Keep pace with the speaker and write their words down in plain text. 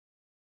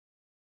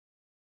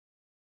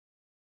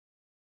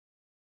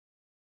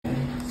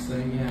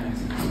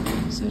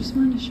So I just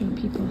wanted to show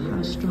people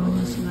how strong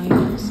this light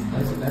is.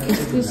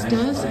 This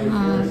does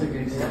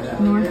have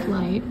north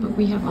light, but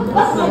we have all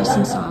nice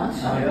and soft.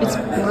 It's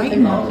bright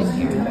enough in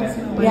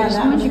here, but I just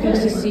wanted you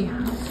guys to see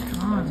how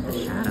strong the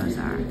shadows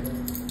are.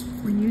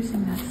 We're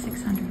using that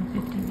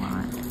 650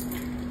 watt.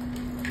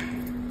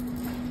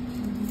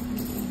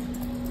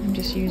 I'm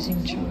just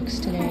using chalks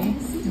today,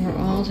 and we're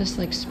all just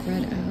like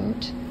spread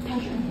out.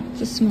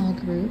 It's a small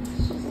group.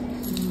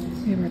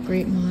 We have our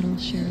great model,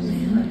 Cheryl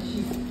Ann.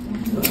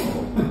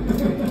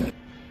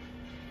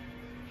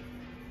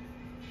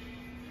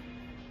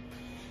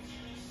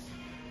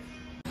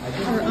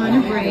 We're on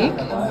a break.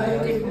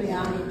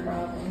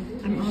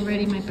 I'm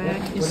already, my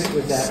back is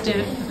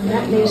stiff. I'm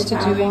not used to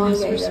doing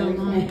this for so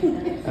long.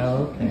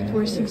 I'm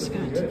forcing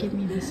Scott to give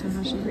me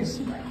massages.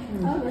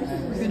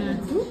 We're gonna,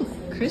 ooh,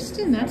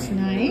 Kristen, that's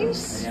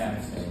nice.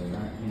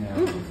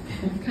 Ooh,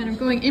 kind of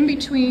going in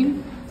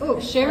between. Oh,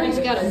 Sharon's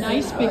got a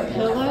nice big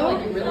pillow.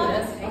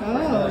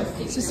 Oh,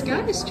 so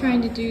Scott is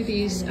trying to do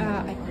these,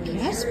 I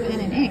guess,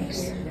 pen and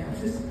inks.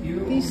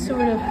 These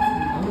sort of,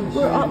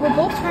 we're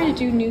both trying to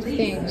do new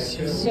things.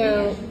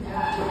 So,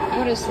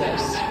 what is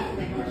this?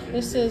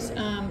 This is,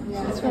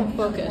 this won't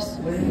focus.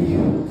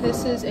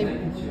 This is a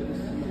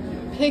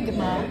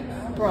Pigma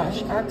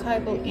brush,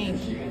 archival ink.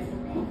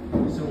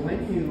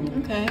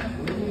 Okay.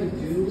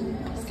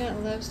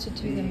 Scott loves to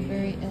do them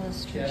very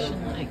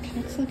illustration-like.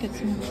 Let's look at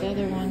some of the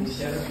other ones.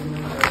 So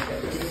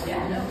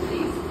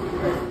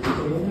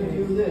when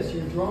you do this,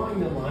 you're drawing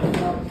the lines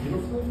out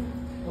beautifully,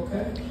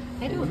 okay?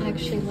 I don't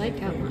actually like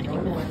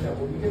outlining them.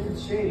 When you get the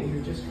shading,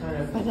 you're just kind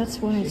of... But that's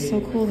why it's so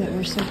cool that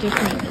we're so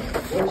different.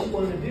 What you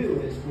want to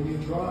do is when you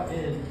draw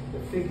in the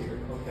figure,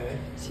 okay?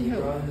 See how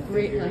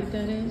great light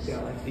that is? You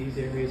got like these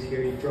areas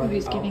here, you draw the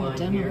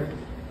outline here.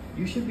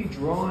 You should be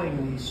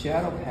drawing these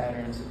shadow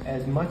patterns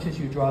as much as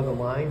you draw the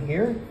line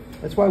here.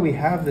 That's why we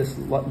have this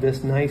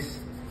nice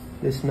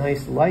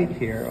light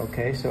here,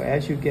 okay? So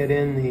as you get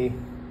in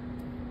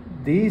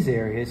these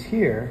areas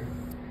here,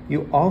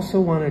 you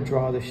also want to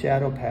draw the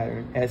shadow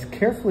pattern as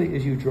carefully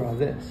as you draw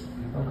this,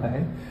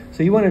 okay?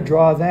 So you want to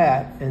draw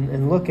that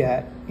and look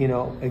at, you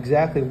know,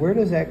 exactly where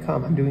does that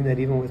come? I'm doing that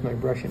even with my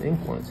brush and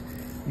ink ones.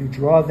 You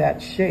draw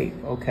that shape,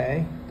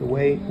 okay? The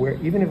way where,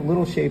 even if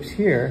little shapes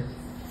here,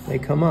 they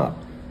come up.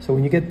 So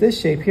when you get this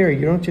shape here,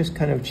 you don't just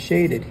kind of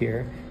shade it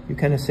here. You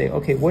kind of say,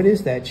 okay, what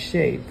is that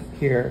shape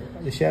here,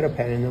 the shadow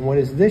pattern, and then what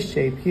is this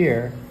shape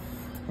here?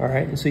 All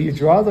right, and so you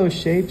draw those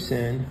shapes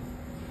in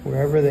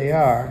wherever they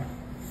are,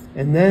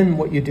 and then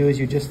what you do is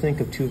you just think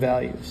of two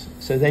values.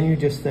 So then you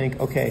just think,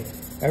 okay,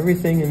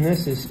 everything in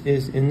this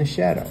is in the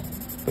shadow,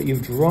 but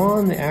you've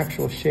drawn the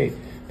actual shape,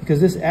 because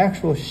this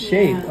actual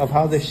shape of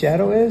how the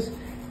shadow is,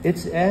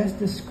 it's as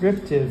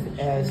descriptive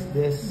as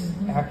this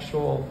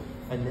actual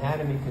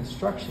anatomy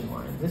construction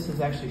line. This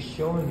is actually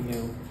showing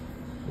you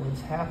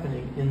what's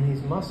happening in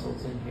these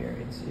muscles in here.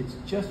 It's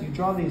just, you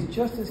draw these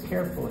just as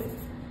carefully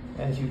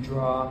as you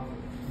draw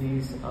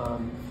these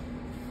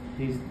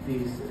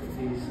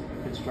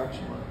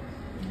construction lines.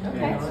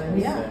 Okay.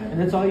 And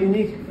that's all you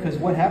need, because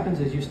what happens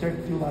is you start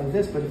to do a lot of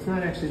this, but it's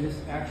not actually this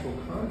actual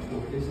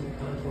contour. This is the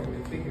contour of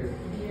your figure.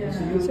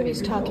 So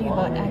he's talking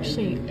about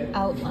actually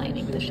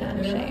outlining the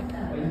shadow shape,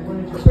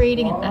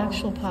 creating an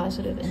actual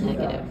positive and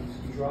negative,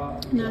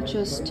 not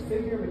just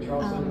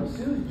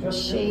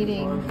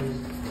shading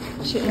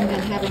and then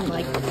having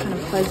like kind of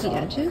fuzzy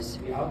edges.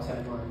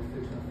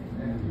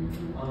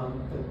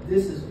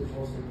 This is the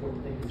most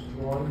important thing, is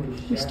drawing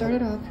the We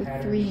started off with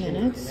 3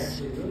 minutes,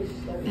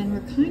 and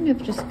we're kind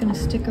of just going to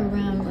stick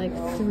around like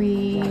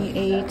 3,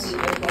 8,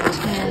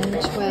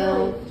 10,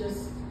 12.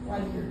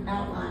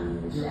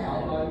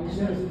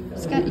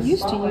 Scott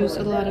used to use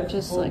a lot of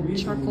just like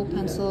charcoal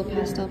pencil,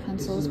 pastel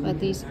pencils, but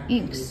these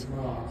inks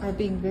are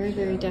being very,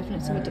 very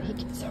definite, so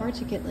it's hard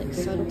to get like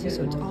subtlety,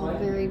 so it's all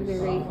very,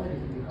 very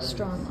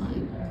strong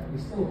line.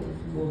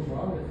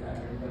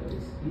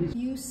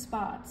 Use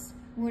spots.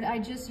 Would I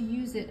just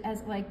use it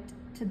as like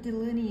to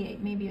delineate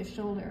maybe a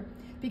shoulder?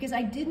 Because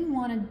I didn't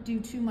want to do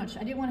too much.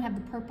 I didn't want to have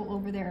the purple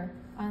over there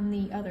on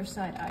the other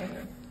side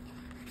either.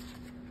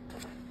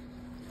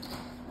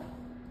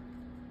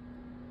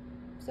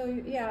 So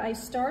yeah, I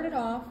started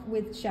off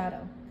with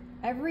shadow.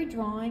 Every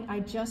drawing, I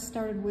just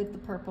started with the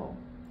purple.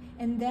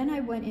 And then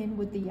I went in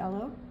with the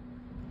yellow.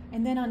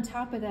 And then on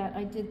top of that,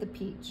 I did the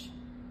peach.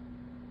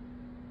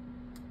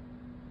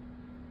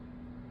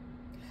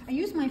 I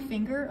use my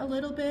finger a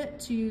little bit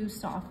to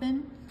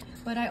soften,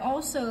 but I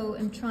also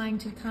am trying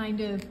to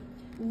kind of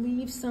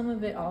leave some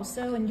of it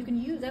also, and you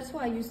can use, that's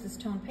why I use this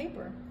toned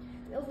paper.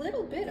 A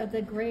little bit of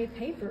the gray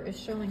paper is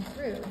showing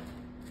through.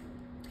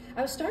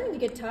 I was starting to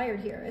get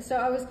tired here. So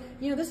I was,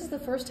 this is the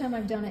first time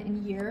I've done it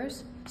in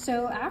years.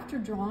 So after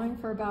drawing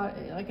for about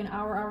like an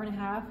hour, hour and a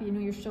half,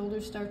 your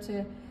shoulders start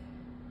to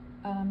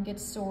get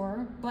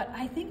sore. But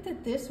I think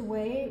that this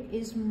way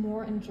is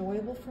more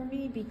enjoyable for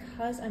me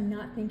because I'm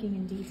not thinking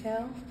in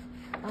detail.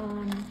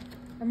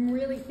 I'm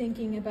really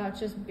thinking about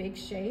just big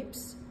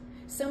shapes.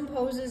 Some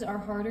poses are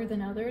harder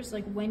than others,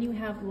 like when you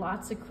have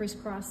lots of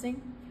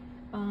crisscrossing.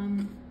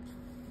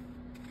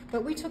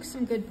 But we took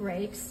some good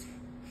breaks.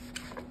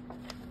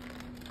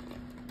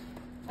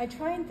 I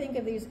try and think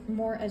of these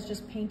more as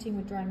just painting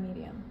with dry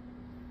medium.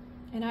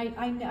 And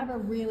I never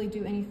really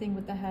do anything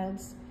with the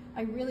heads.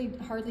 I really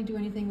hardly do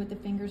anything with the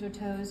fingers or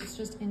toes. It's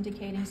just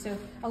indicating. So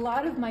a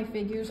lot of my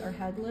figures are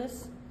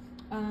headless.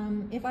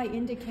 If I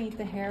indicate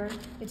the hair,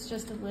 it's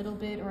just a little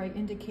bit, or I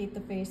indicate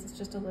the face, it's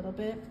just a little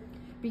bit.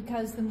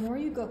 Because the more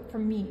you go, for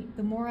me,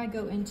 the more I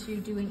go into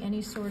doing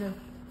any sort of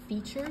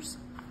features,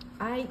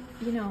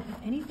 you know,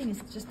 if anything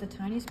is just the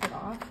tiniest bit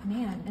off,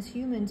 man, as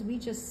humans, we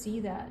just see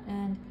that,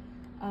 and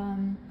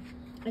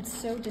it's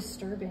so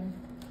disturbing.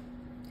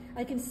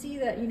 I can see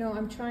that, you know,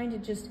 I'm trying to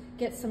just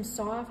get some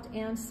soft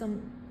and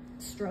some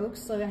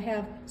strokes, so I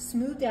have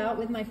smoothed out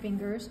with my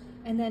fingers,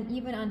 and then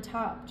even on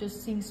top,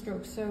 just seeing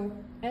strokes. So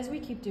as we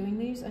keep doing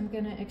these, I'm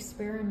gonna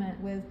experiment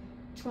with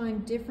trying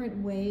different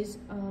ways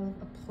of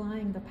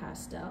applying the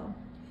pastel,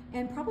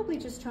 and probably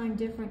just trying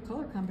different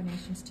color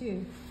combinations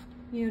too.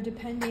 You know,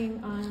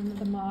 depending on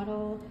the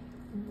model,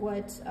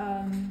 what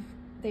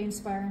they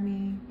inspire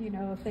me, you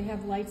know, if they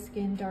have light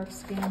skin, dark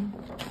skin.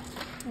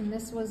 And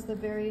this was the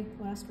very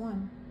last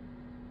one.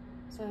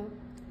 So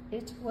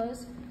it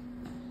was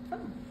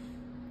fun.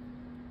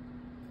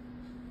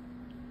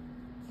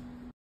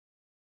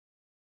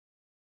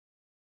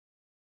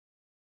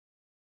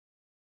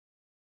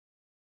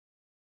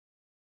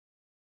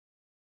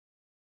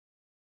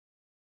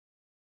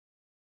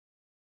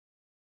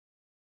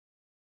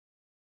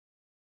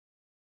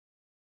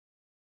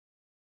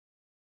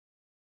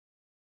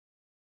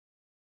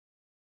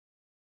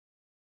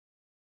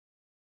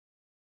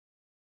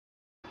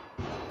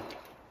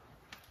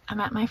 I'm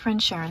at my friend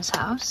Sharon's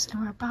house,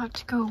 and we're about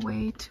to go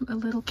away to a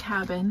little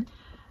cabin,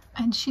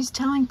 and she's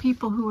telling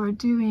people who are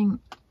doing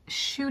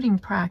shooting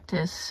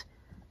practice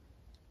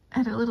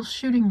at a little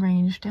shooting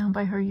range down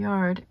by her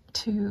yard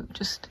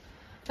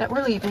that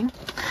we're leaving.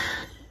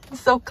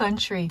 So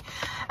country.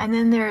 And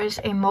then there is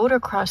a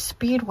motocross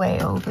speedway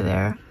over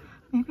there.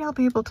 Maybe I'll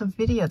be able to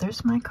video.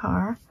 There's my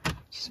car.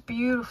 It's a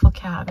beautiful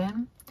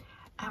cabin.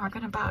 And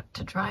we're about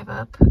to drive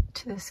up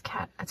to this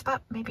it's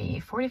about maybe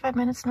 45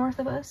 minutes north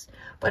of us.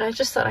 But I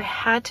just thought I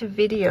had to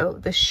video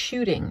the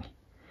shooting.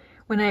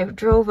 When I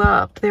drove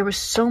up, there was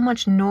so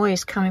much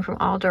noise coming from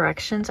all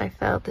directions. I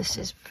felt this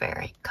is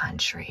very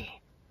country.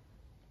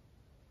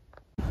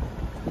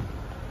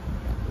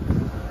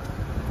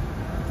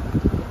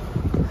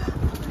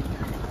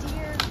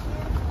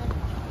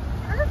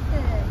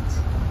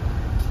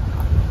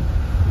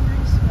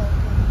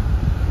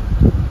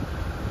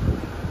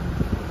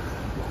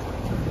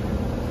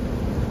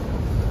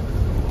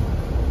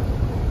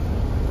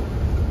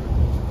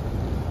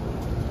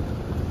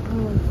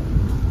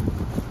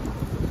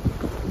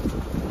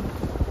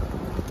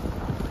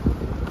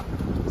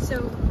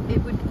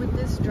 Would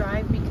this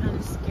drive be kind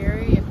of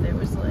scary if there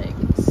was like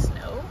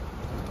snow?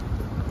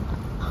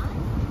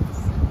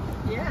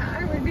 Yeah,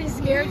 I would be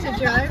scared to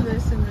drive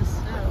this in the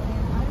snow.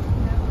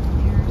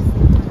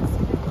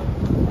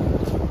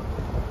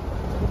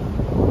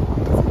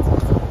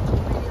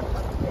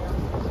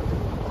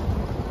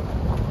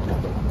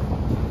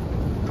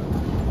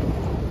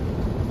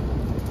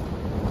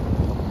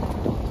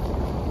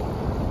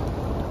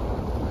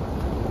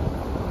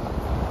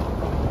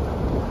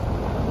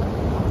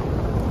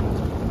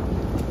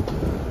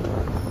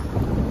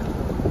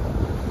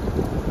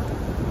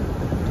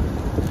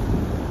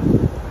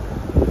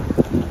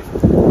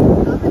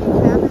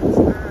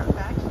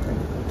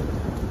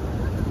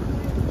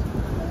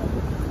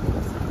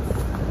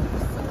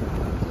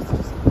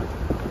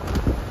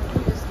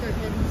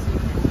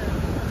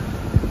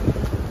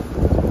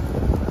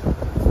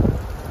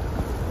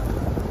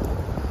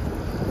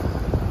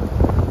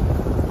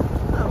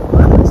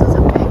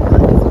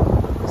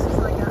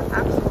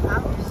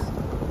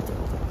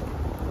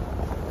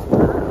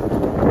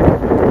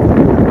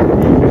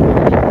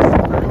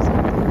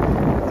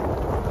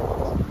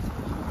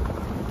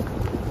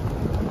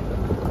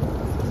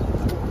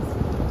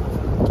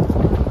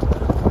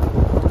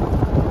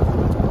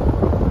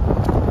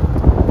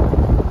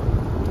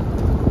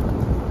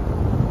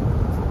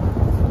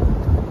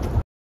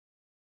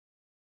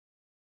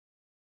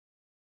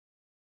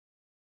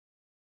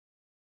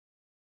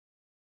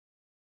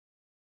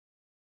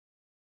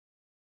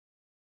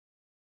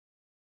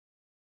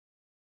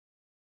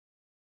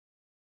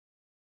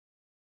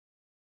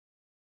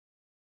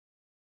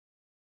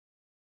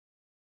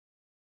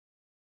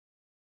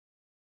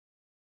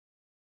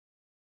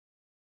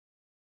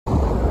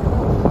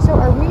 So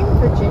are we in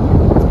Virginia?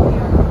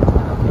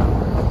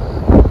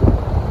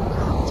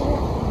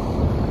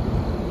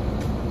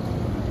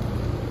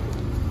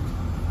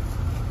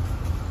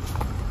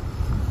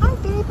 Hi,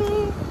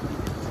 baby.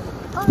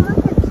 Oh, look,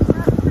 she's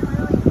not even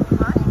really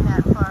running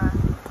that far.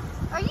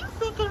 Are you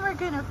thinking we're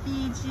gonna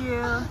feed you?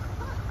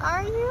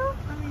 Are you?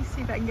 Let me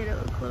see if I can get a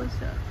little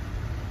close up.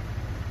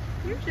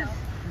 You're just...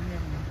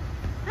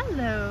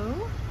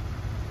 Hello.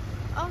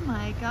 Oh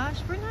my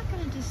gosh, we're not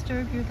gonna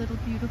disturb your little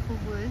beautiful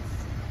woods.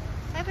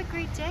 Have a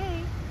great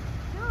day.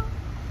 No.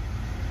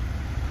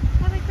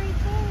 Have a great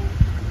day.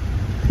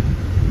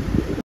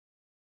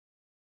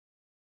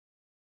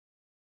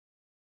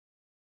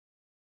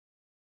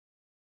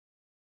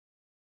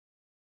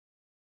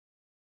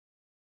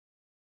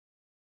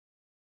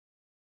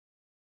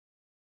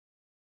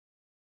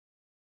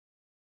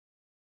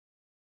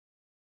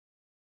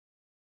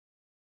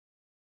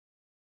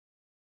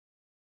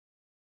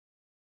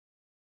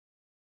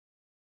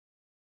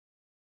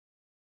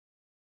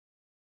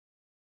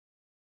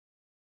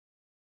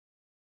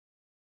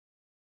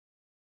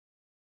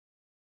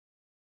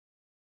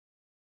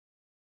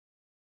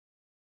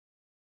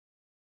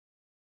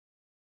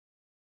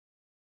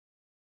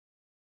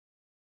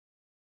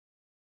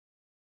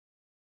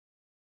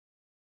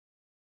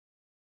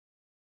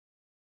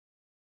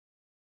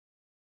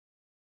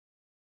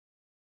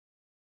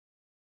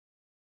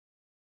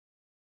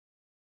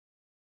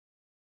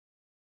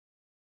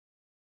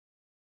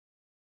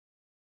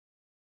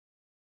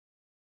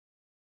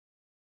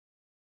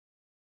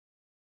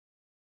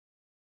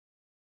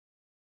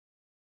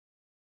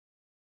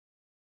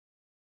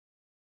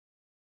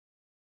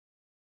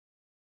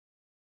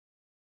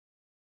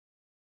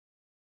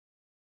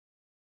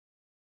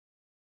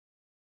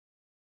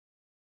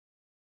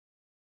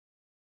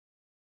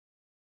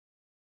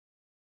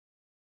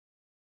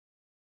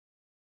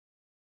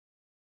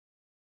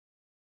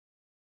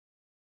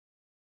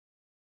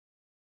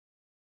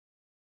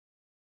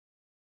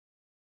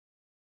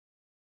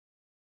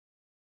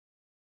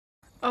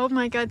 Oh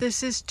my God,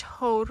 this is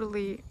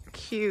totally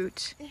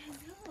cute. I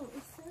know,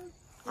 it's so cute.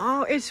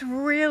 Oh, it's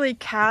really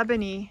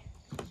cabiny.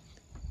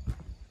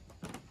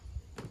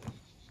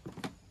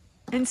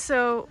 And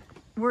so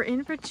we're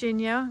in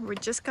Virginia. We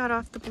just got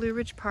off the Blue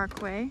Ridge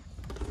Parkway.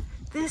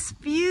 This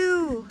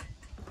view.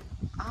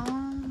 Oh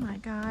my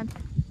God.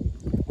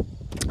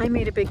 I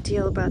made a big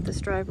deal about this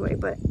driveway,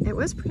 but it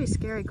was pretty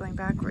scary going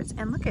backwards.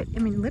 And look at, I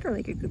mean, literally,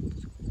 you could go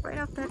right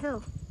off that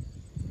hill.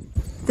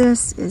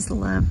 This is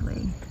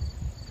lovely.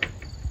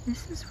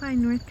 This is why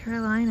North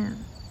Carolina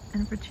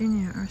and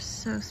Virginia are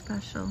so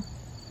special.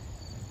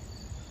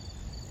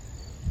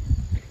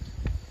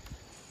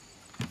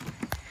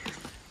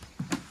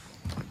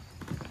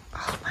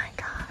 Oh my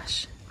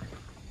gosh.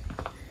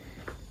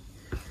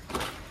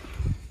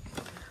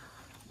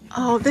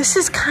 Oh, this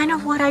is kind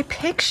of what I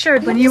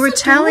pictured when you were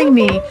telling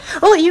me.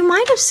 Oh, you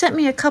might have sent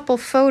me a couple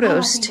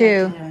photos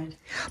too.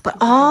 But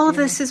all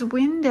this is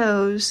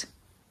windows.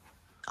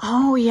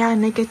 Oh yeah,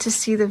 and they get to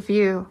see the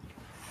view.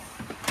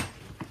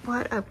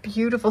 What a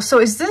beautiful, so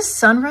is this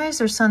sunrise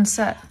or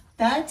sunset?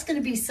 That's going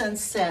to be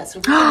sunset, so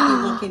we're going to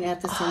be looking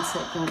at the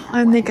sunset going that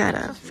And way. they got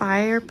a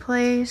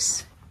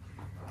fireplace.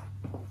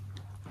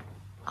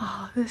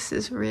 Oh, this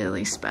is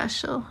really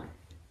special.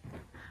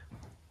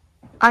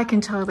 I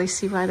can totally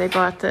see why they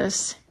bought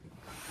this.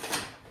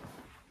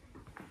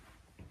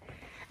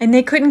 And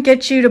they couldn't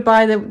get you to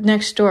buy the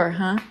next door,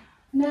 huh?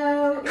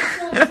 No,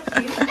 it's not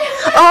cute.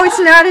 Oh, it's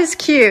not as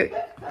cute.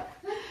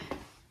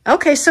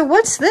 Okay, so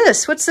what's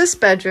this? What's this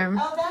bedroom?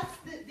 Oh, that's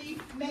the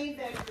main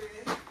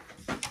bedroom.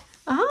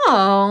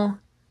 Oh,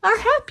 our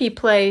happy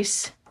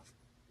place.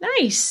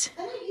 Nice.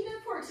 And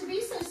for it to be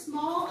so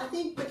small, I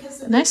think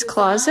because of Nice the design,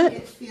 closet.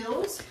 it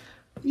feels.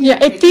 Yeah,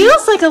 it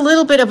feels like a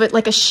little bit of it,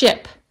 like a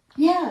ship.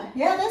 Yeah,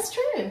 that's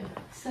true.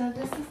 So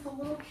this is the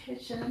little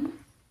kitchen.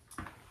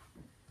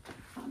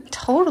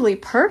 Totally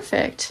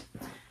perfect.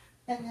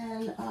 And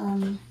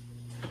then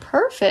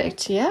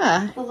Perfect,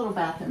 yeah. the little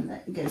bathroom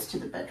that goes to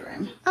the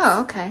bedroom.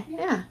 Oh, okay,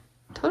 yeah.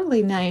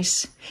 Totally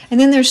nice. And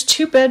then there's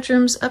 2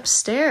 bedrooms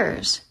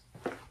upstairs.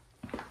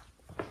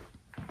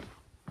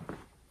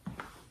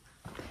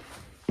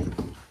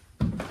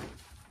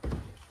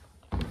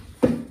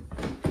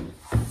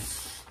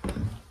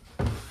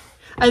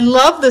 I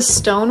love the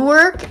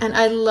stonework and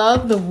I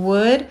love the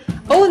wood.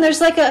 Oh, and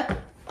there's like a,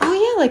 oh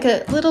yeah, like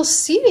a little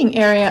seating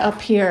area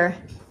up here.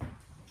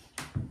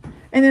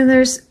 And then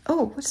there's,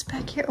 oh, what's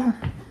back here? Oh,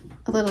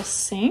 a little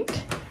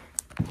sink.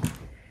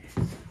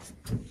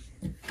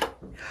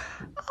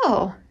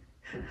 Oh,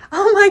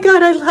 oh my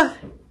God, I love,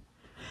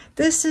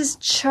 this is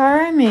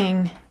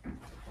charming.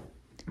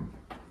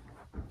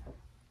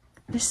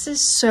 This is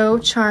so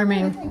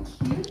charming.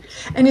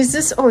 And is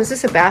this, oh, is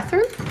this a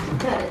bathroom?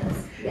 That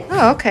is, yes.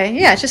 Oh, okay.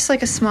 Yeah, just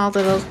like a small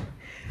little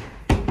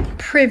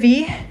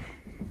privy.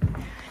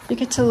 You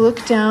get to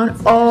look down.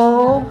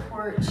 Oh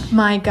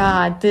my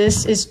God,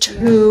 this is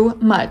too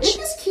much.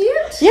 Isn't this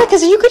cute? Yeah,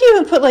 because you could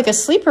even put like a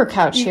sleeper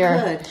couch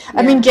here. Could,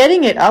 I mean,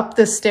 getting it up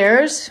the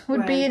stairs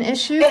would be an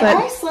issue, But I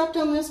but slept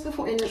on this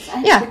before, and it's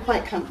actually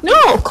quite comfortable.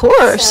 no, of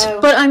course.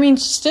 So- But I mean,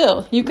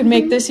 still, you could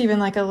make this even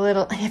like a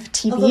little. I have a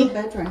TV. A little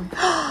bedroom.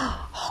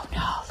 Oh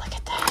no! Look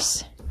at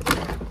this.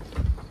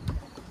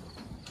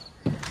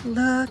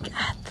 Look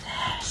at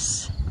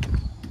this.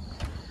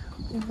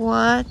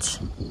 What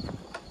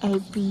a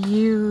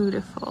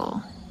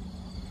beautiful.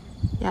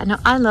 Yeah, no,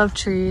 I love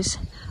trees.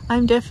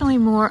 I'm definitely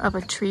more of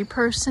a tree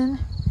person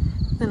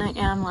than I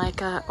am like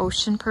a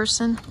ocean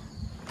person.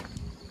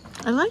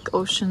 I like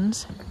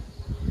oceans,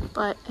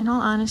 but in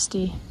all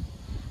honesty,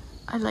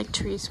 I like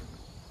trees.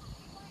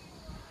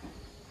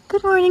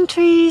 Good morning,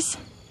 trees.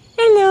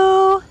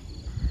 Hello.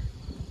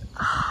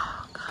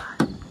 Oh,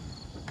 God.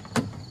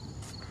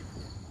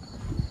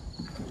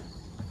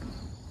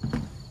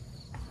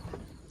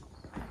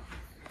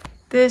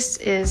 This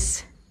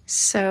is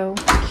so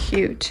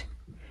cute.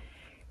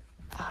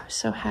 Oh, I'm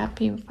so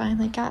happy we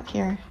finally got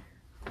here.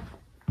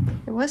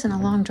 It wasn't a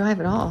long drive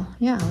at all.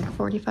 Yeah, like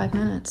 45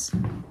 minutes.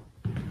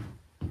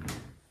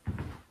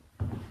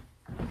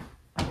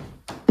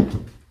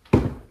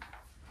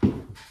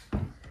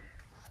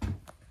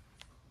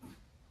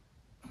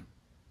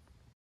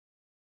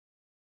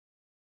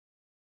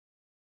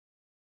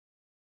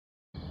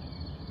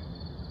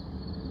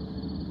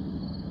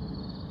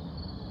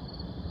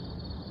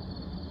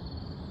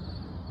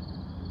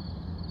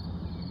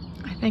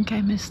 I think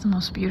I missed the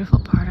most beautiful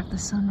part of the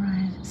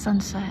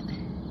sunset,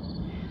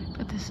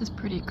 but this is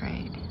pretty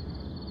great.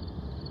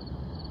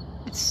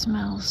 It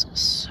smells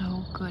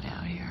so good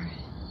out here.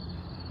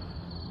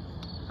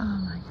 Oh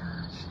my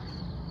gosh.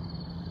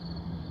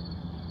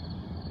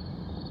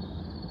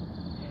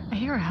 I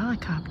hear a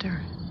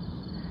helicopter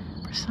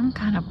or some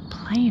kind of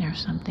plane or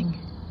something.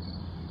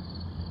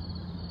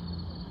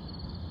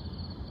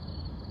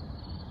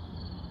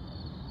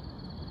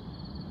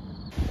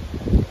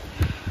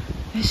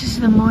 This is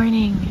the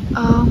morning.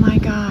 Oh my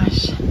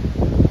gosh.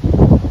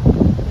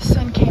 The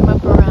sun came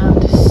up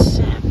around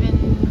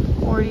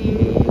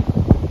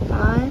 7:45,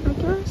 I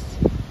guess.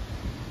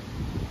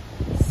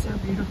 It's so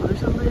beautiful.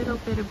 There's a little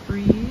bit of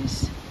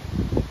breeze.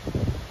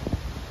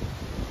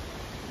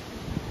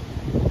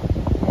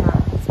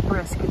 Yeah, it's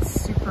brisk.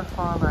 It's super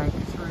fall-like.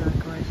 It's really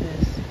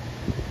gorgeous.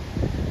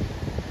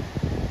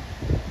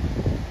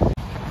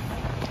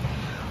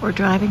 We're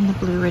driving the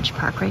Blue Ridge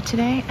Parkway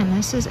today, and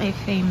this is a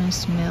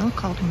famous mill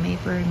called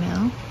Maybury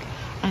Mill.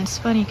 And it's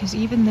funny because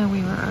even though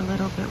we were a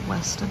little bit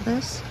west of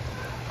this,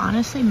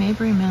 honestly,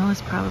 Maybury Mill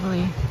is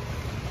probably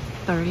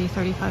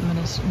 30-35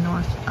 minutes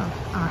north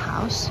of our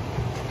house.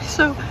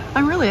 So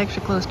I'm really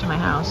extra close to my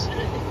house.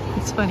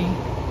 It's funny.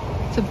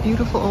 It's a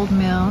beautiful old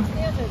mill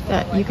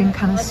that you can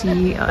kind of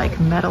see like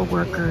metal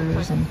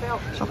workers, and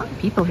there's a lot of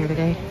people here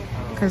today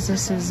because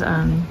this is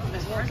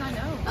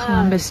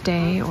Columbus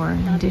Day or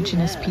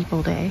Indigenous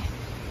People Day.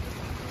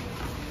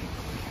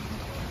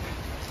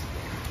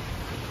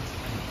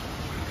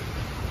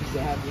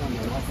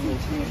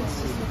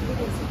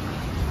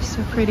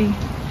 So pretty.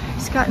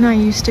 Scott and I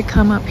used to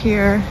come up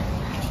here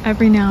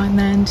every now and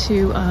then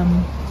to, I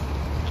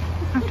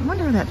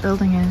wonder where that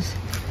building is,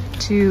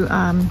 to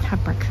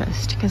have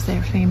breakfast because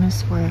they're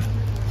famous for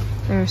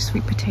their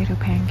sweet potato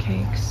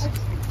pancakes.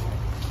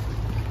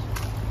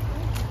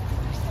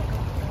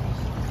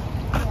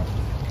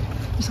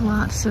 There's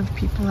lots of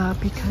people out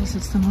because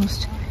it's the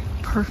most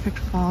perfect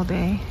fall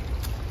day,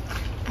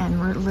 and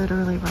we're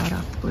literally right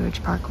off the Blue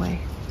Ridge Parkway.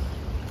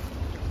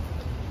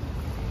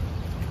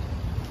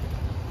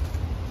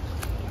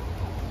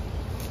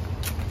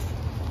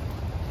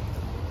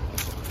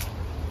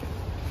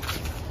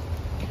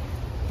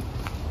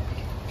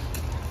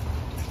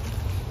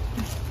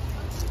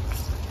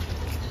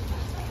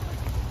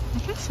 I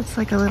guess it's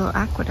like a little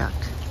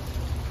aqueduct.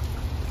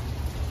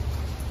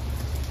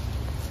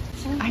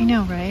 I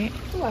know, right?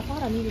 Oh, I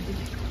thought I needed to.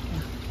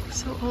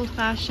 So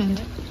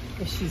old-fashioned.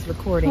 If she's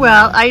recording.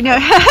 Well, I know.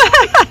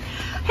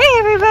 Hey,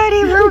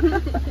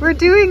 everybody! We're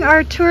doing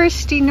our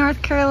touristy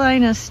North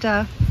Carolina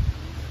stuff.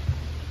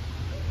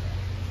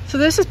 So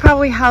this is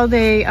probably how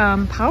they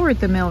powered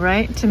the mill,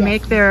 right? To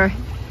make their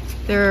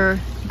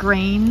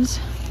grains.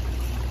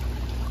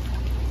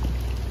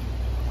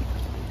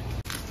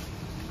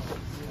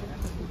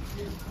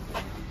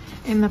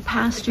 In the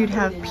past, you'd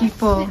have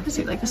people.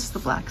 See, like this is the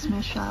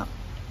blacksmith shop.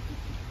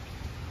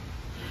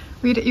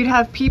 You'd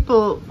have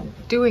people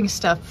doing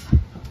stuff,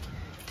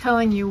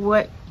 telling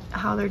you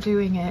how they're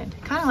doing it.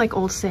 Kind of like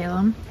Old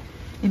Salem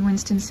in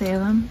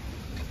Winston-Salem.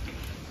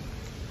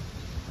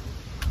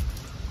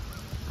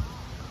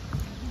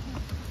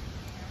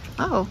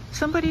 Oh,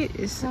 somebody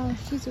is. Oh,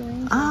 she's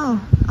arranging.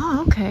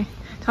 Oh, okay.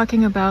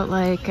 Talking about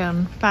like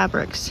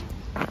fabrics.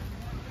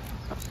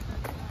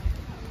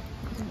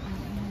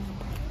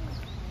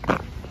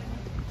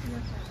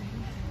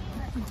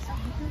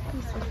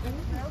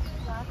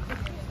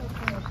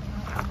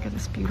 Look at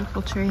this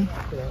beautiful tree.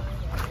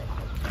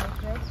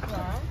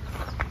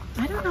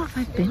 I don't know if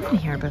I've been in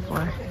here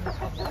before.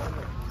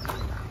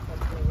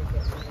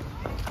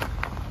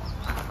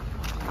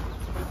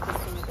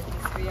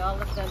 All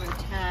of them are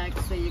tagged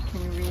so you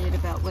can read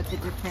about what the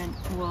different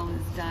wool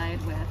is dyed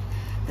with.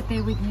 But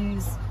they would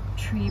use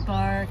tree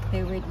bark,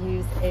 they would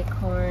use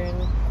acorn,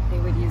 they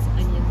would use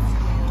onion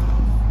skin.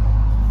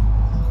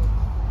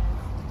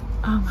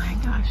 Oh my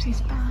gosh,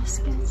 these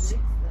baskets.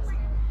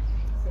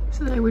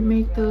 So they would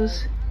make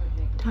those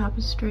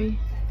tapestry.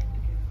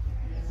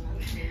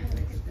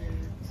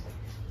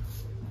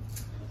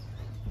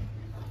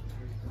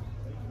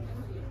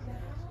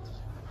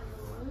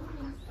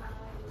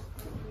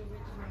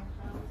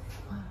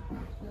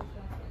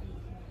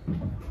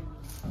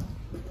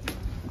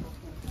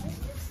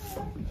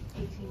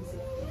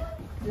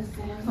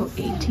 Oh,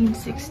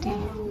 1860. Wow,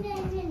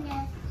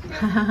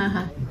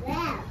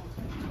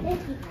 look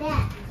at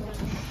that.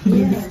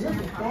 Yeah, look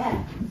at that.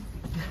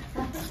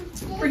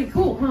 Pretty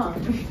cool, huh?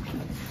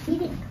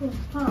 Pretty cool,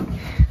 huh?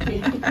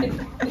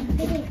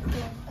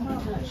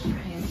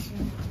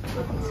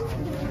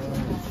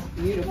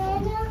 Beautiful.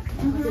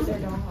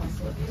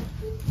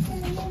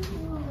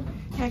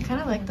 Yeah, I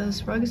kind of like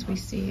those rugs we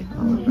see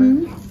all over.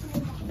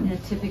 Yeah,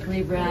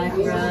 typically rag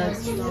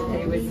rugs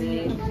they would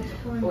make,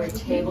 or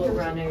table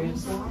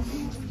runners.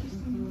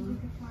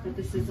 But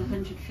this is a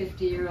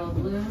 150-year-old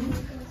loom,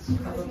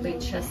 probably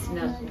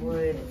chestnut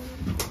wood.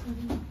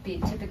 Be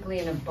typically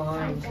in a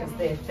barn because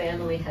the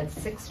family had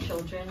 6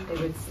 children. They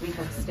would sleep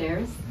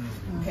upstairs.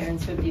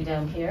 Parents would be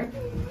down here,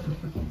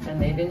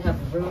 and they didn't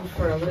have room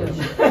for a loom.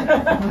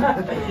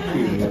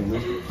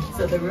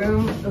 So the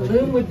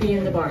loom would be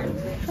in the barn.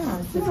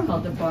 This is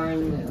called the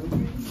barn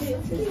loom.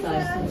 It's a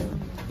size loom.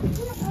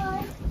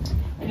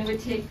 And it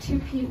would take 2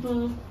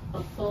 people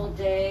a full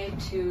day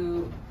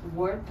to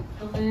warp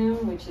the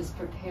loom, which is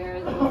prepare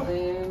the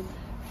loom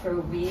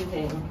for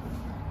weaving,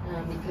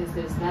 because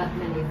there's that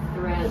many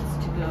threads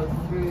to go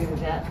through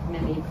that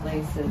many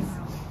places.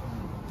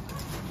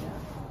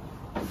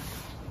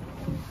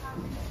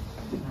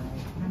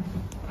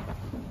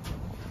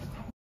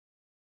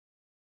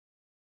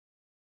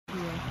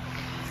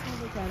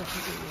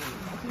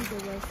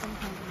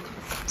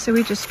 So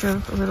we just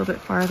drove a little bit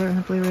farther in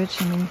the Blue Ridge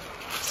and we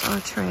saw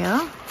a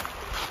trail.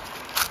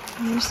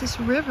 And there's this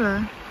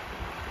river.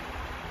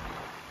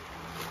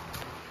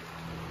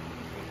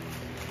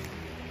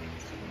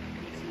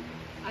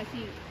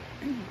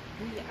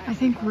 I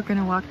think we're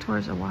gonna walk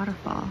towards a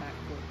waterfall.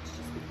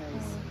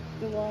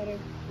 The water,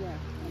 yeah,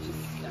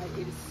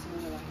 it is so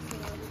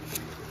relaxing.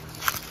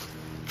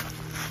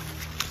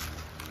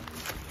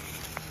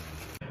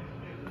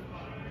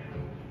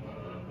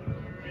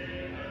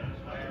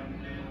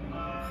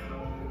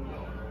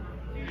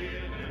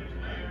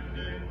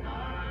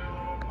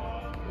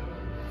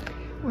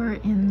 We're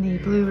in the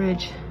Blue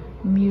Ridge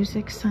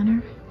Music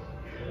Center,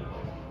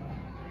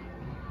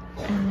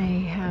 and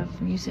they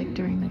have music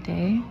during the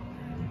day.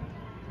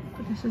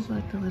 But this is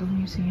like the little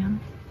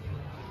museum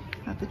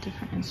of the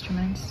different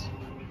instruments.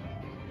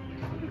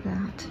 Look at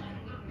that.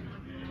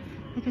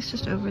 I guess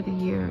just over the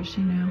years,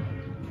 you know,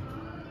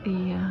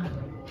 the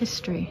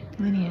history,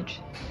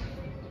 lineage.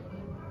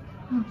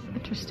 Oh, it's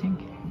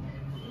interesting.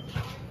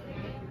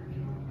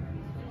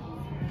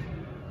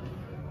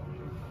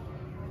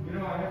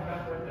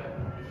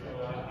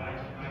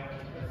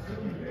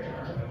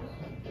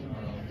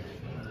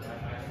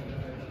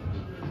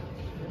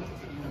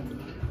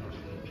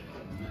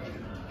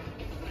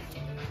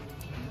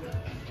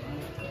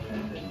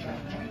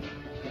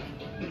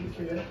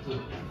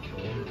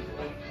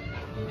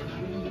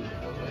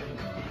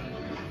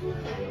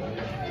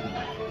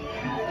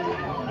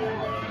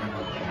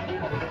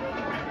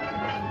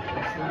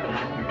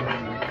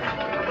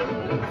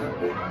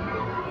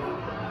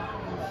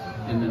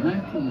 In the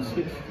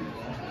 1960s,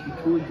 he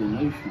toured the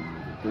nation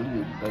with a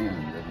brilliant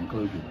band that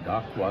included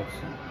Doc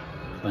Watson,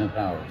 Clint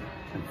Howard,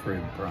 and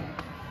Fred Price.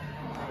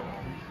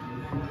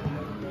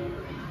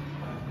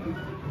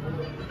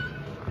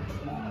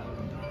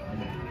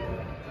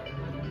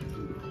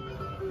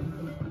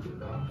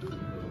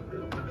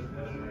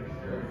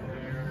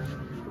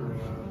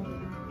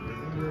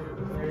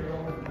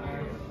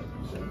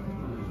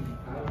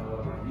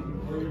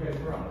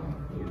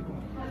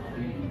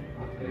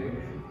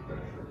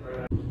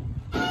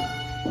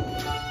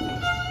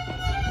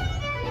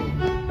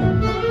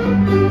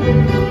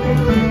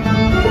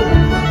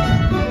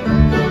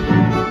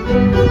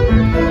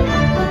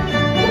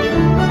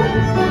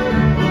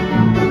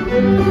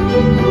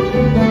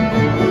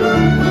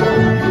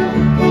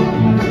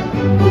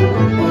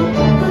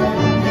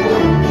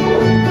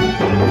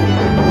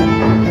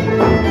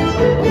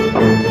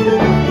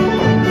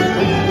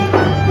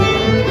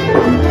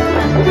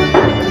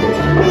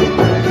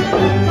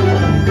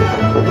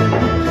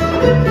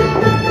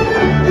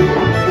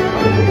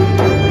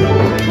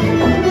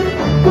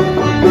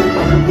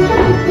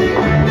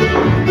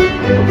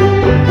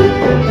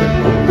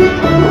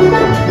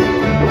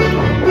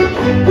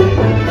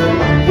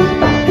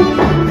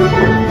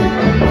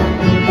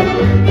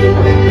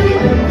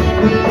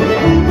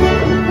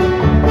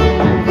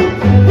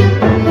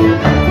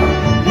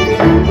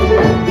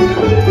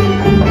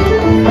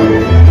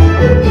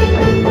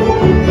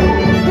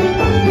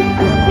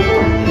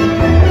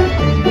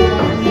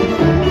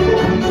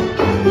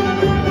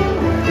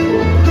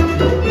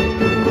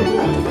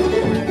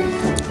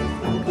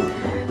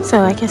 So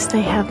I guess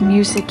they have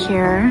music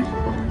here,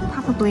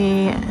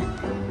 probably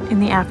in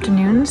the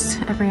afternoons,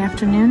 every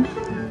afternoon,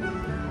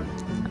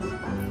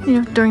 you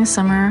know, during the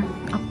summer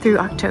up through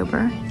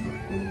October.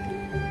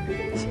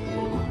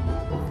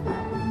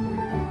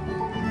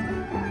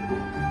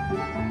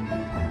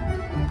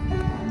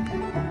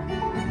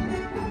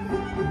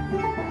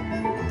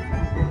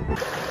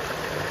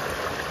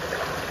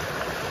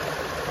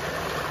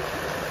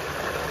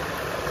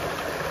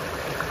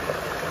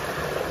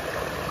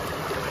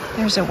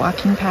 There's a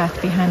walking path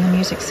behind the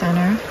music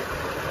center,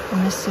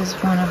 and this is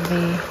one of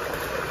the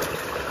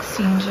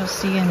scenes you'll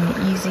see in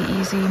the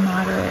easy,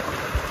 moderate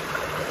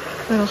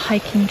little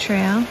hiking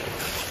trail.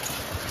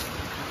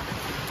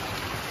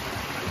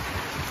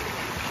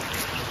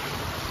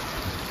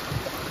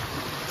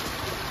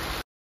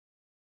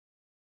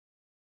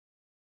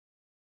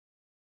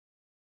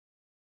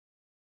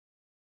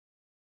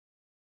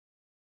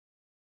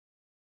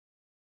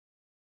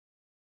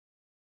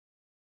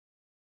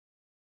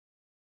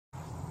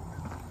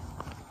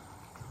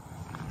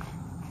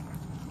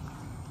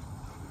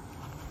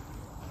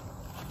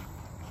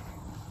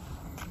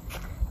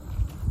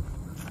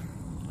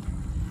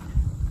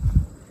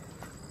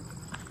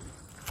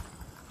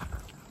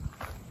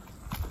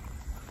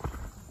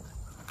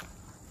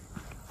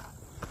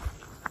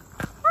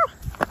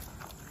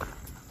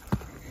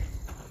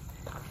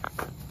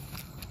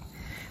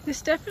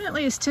 This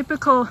definitely is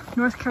typical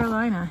North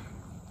Carolina,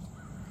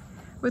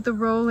 with the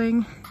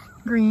rolling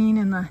green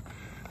and the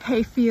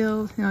hay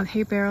field, you know, the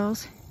hay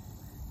barrels.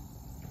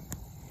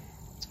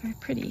 It's very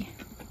pretty.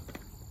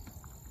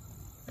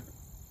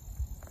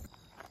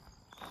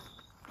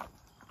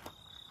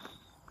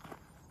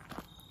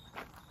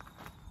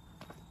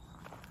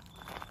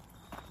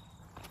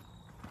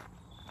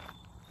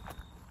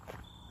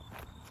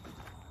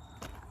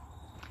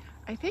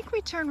 I think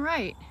we turn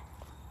right.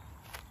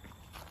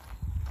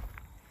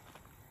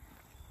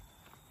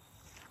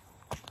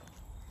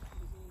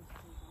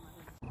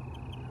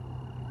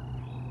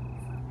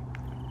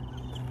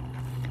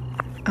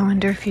 I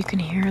wonder if you can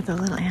hear the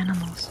little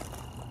animals.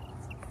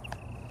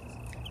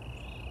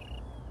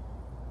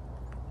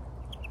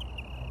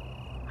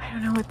 I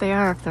don't know what they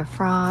are, if they're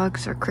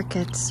frogs or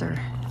crickets, or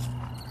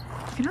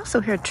you can also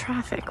hear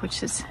traffic,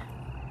 which is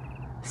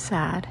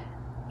sad.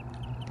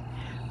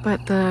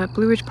 But the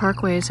Blue Ridge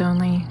Parkway is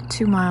only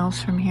 2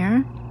 miles from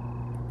here.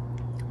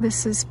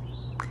 This is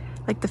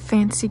like the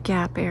Fancy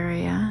Gap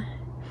area.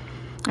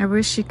 I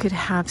wish you could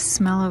have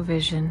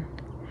smell-o-vision,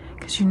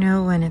 because you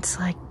know when it's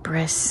like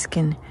brisk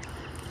and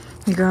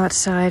you go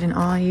outside and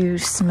all you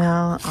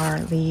smell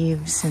are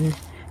leaves and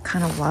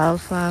kind of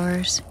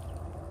wildflowers.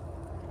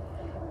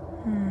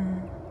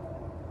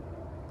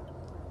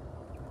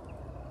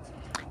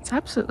 It's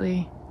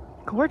absolutely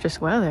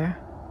gorgeous weather.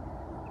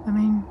 I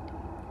mean,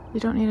 you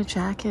don't need a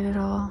jacket at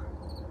all.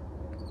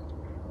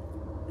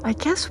 I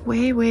guess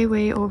way, way,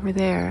 way over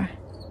there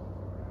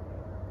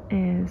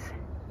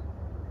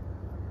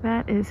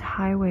that is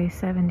Highway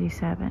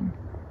 77.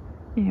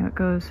 You know, it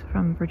goes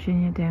from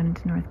Virginia down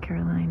into North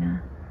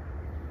Carolina.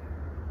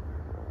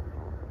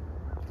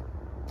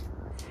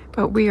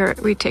 But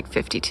we take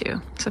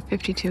 52, so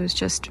 52 is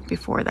just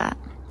before that.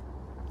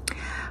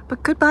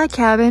 But goodbye,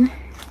 cabin.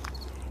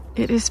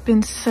 It has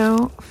been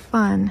so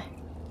fun.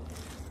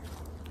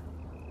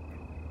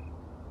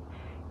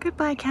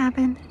 Goodbye,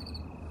 cabin.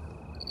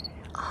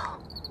 Oh,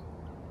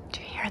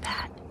 do you hear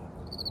that?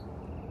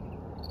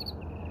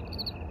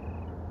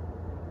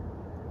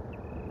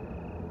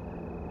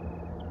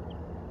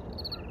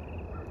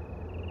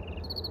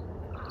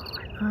 Oh,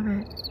 I love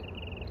it.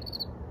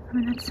 I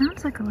mean, that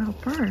sounds like a little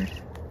bird.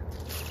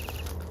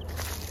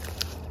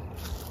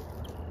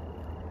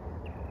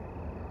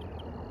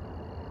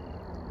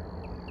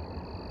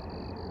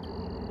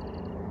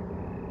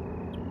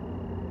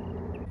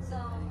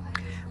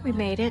 We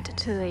made it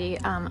to the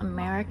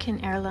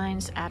American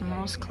Airlines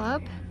Admirals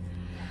Club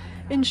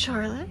in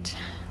Charlotte.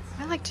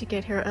 I like to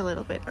get here a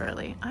little bit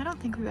early. I don't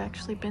think we've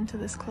actually been to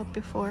this club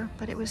before,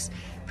 but it was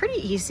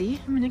pretty easy.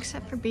 I mean,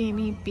 except for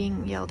me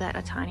being yelled at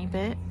a tiny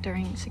bit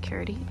during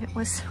security, it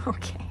was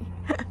okay.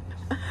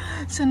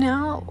 So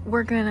now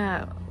we're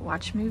gonna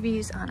watch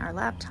movies on our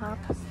laptop,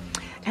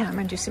 and I'm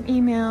gonna do some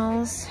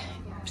emails,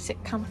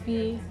 sit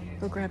comfy,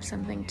 go grab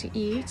something to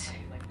eat,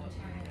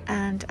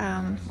 and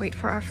wait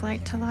for our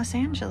flight to Los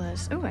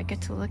Angeles. Oh, I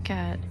get to look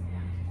at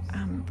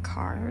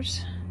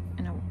cars,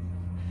 and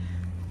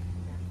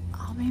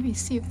I'll maybe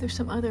see if there's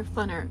some other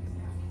funner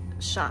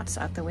shots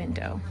out the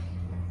window.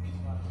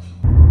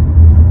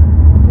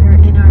 We're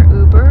in our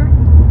Uber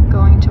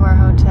going to our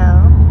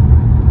hotel,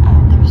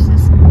 and there's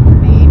this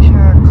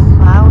major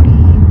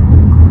cloudy,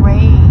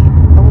 gray,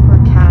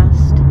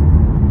 overcast.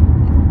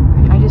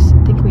 I just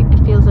think it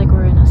feels like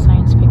we're in a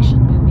science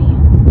fiction movie.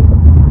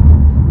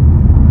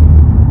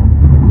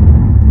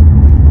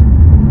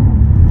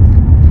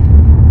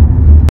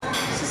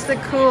 The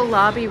cool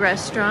lobby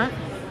restaurant.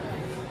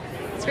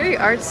 It's very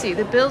artsy.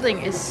 The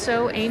building is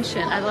so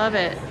ancient. I love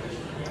it.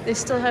 They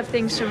still have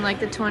things from like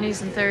the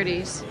 20s and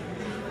 30s.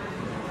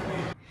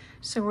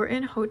 So we're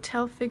in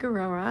Hotel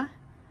Figueroa,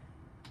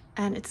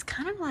 and it's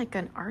kind of like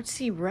an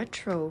artsy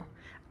retro.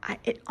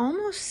 It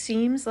almost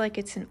seems like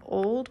it's an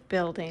old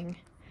building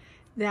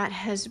that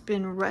has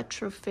been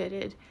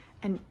retrofitted,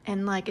 and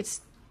like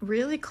it's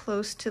really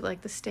close to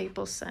like the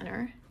Staples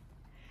Center.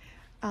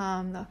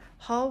 The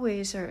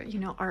hallways are, you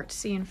know,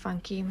 artsy and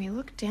funky, and we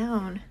look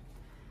down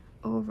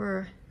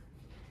over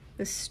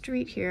the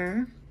street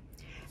here,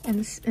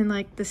 and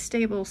like the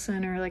Staples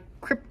Center, like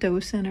Crypto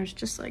Center's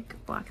just like a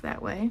block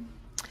that way.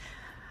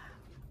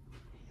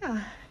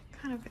 Yeah,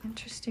 kind of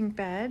interesting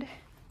bed.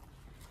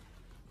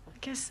 I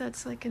guess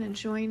that's like an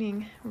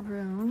adjoining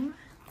room.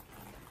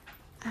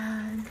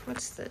 And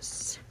what's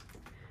this?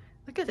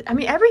 Look at it. I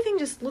mean, everything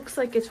just looks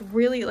like it's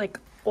really like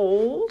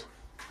old.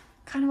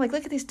 Kind of like,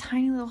 look at this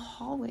tiny little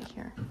hallway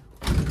here.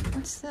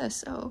 What's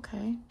this? Oh,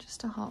 okay.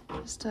 Just a hall.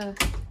 Okay.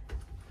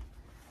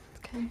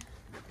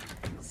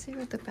 Let's see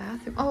what the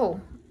bathroom. Oh,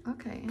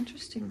 okay.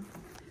 Interesting.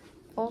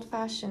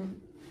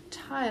 Old-fashioned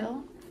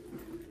tile.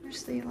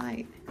 Where's the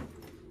light?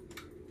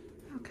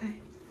 Okay.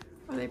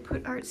 Oh, they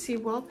put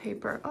artsy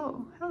wallpaper.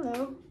 Oh,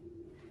 hello.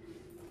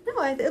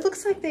 No, it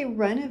looks like they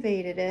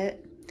renovated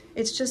it.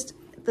 It's just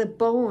the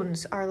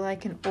bones are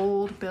like an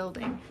old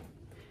building.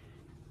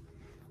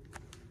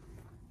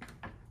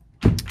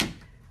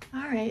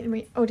 All right,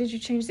 and oh, did you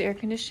change the air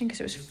conditioning? Because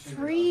it was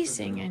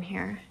freezing in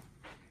here.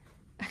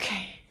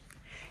 Okay.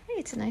 Hey,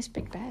 it's a nice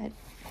big bed.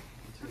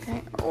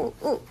 Okay.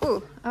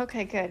 Oh.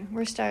 Okay, good.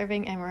 We're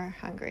starving and we're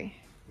hungry.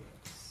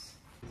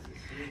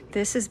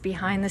 This is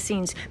behind the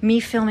scenes. Me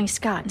filming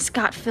Scott and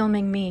Scott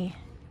filming me.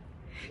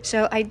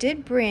 So I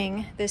did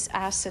bring this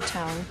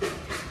acetone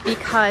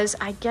because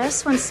I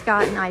guess when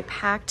Scott and I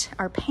packed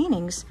our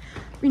paintings,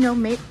 you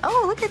know,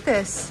 oh, look at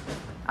this.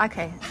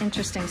 Okay,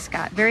 interesting,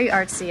 Scott. Very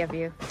artsy of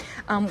you.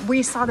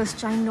 We saw this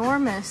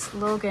ginormous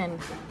Logan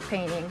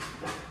painting.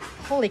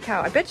 Holy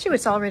cow, I bet you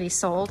it's already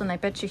sold, and I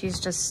bet you he's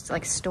just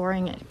like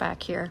storing it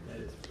back here.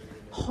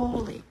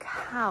 Holy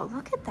cow,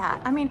 look at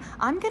that. I mean,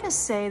 I'm gonna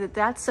say that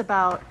that's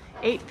about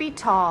 8 feet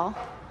tall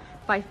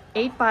by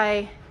 8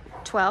 by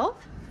 12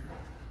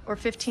 or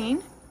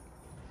 15.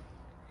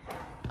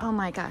 Oh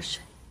my gosh.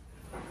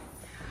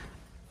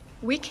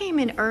 We came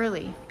in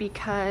early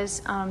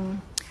because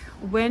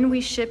when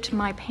we shipped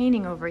my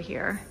painting over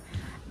here,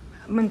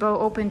 when Bo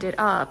opened it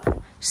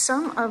up,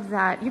 some of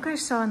that, you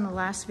guys saw in the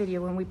last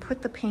video when we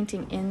put the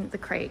painting in the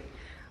crate,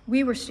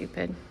 we were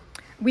stupid.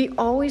 We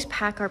always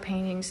pack our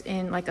paintings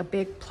in like a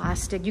big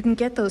plastic. You can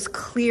get those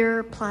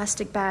clear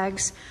plastic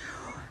bags,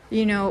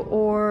 you know,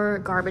 or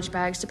garbage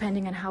bags,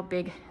 depending on how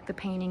big the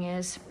painting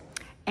is.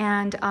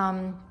 And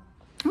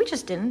we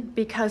just didn't,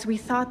 because we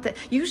thought that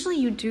usually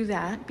you do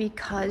that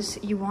because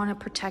you want to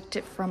protect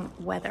it from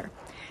weather.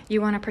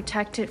 You want to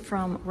protect it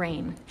from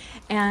rain.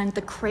 And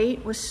the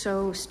crate was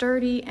so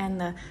sturdy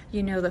and the,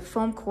 you know, the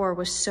foam core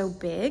was so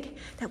big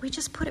that we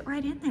just put it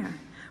right in there.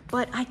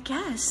 But I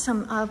guess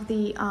some of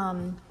the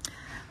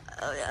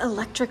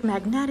electric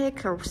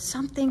magnetic or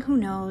something, who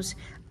knows,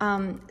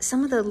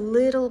 some of the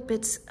little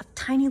bits of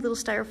tiny little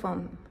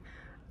styrofoam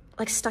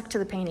like stuck to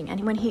the painting.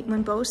 And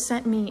when Bo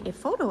sent me a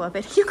photo of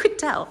it, you could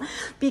tell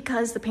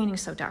because the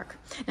painting's so dark.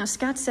 Now,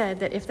 Scott said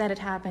that if that had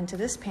happened to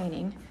this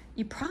painting,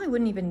 you probably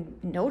wouldn't even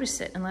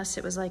notice it unless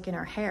it was like in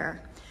our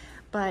hair.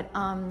 But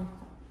I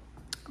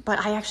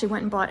actually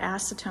went and bought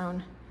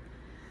acetone,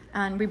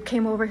 and we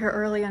came over here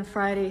early on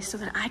Friday so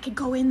that I could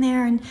go in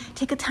there and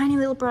take a tiny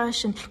little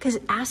brush, and because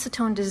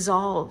acetone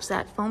dissolves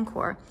that foam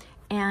core.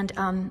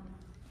 And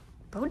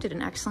Bo did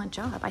an excellent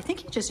job. I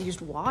think he just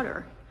used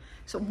water.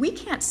 So we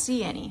can't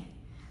see any.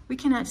 We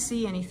cannot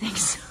see anything.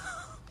 So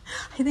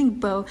I think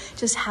Bo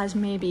just has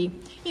maybe,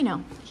 you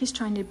know, he's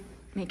trying to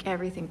make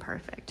everything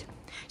perfect.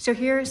 So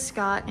here's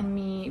Scott and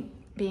me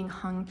being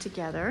hung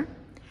together.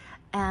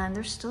 And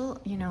there's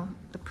still, you know,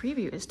 the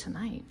preview is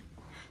tonight.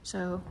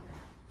 So,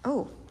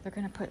 oh, they're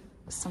gonna put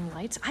some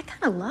lights. I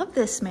kind of love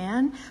this,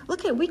 man.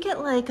 Look at, we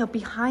get like a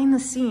behind the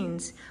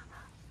scenes,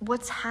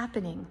 what's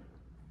happening.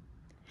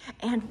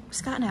 And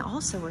Scott and I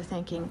also were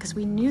thinking, because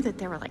we knew that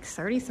there were like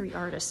 33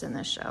 artists in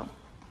this show.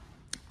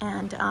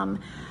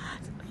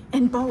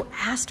 And Bo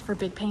asked for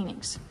big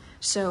paintings.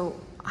 So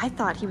I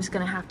thought he was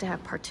gonna have to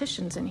have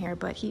partitions in here,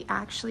 but he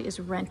actually is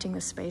renting the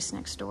space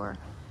next door.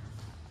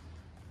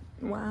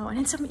 Wow, and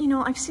it's, you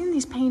know, I've seen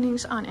these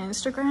paintings on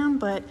Instagram,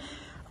 but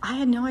I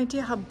had no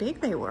idea how big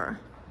they were.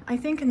 I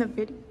think in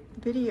the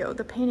video,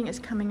 the painting is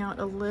coming out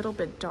a little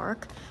bit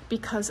dark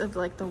because of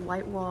like the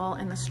white wall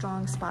and the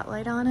strong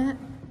spotlight on it.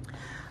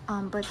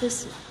 But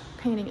this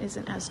painting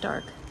isn't as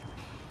dark.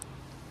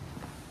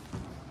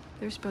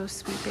 There's Bo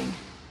sweeping.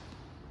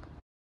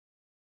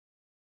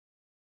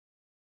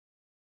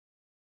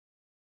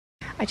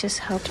 I just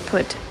helped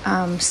put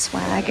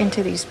swag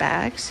into these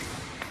bags.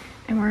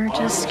 And we're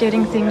just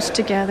getting things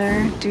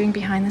together, doing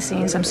behind the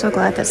scenes. I'm so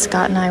glad that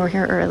Scott and I were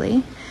here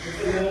early.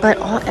 But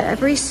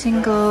every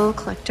single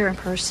collector and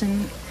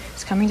person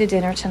is coming to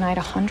dinner tonight.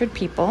 100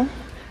 people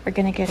are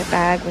gonna get a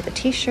bag with a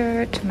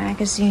t-shirt,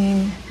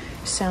 magazine,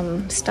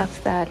 some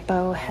stuff that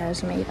Bo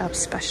has made up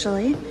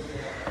specially.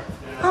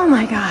 Oh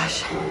my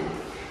gosh.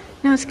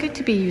 Now it's good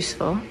to be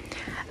useful.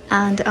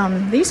 And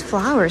these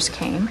flowers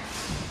came.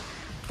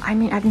 I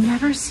mean, I've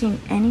never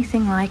seen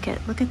anything like it.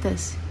 Look at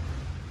this.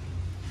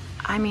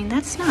 I mean,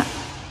 this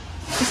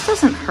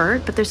doesn't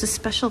hurt, but there's a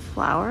special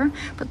flower,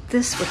 but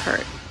this would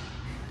hurt.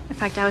 In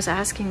fact, I was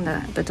asking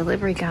the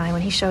delivery guy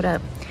when he showed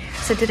up,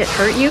 I said, did it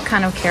hurt you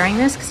kind of carrying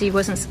this? Because he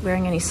wasn't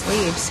wearing any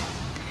sleeves.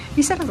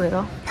 He said a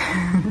little.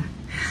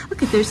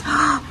 Look at this.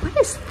 What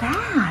is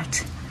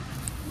that?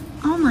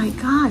 Oh my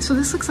God. So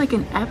this looks like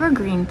an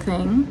evergreen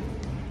thing.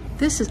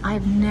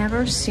 I've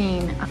never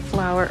seen a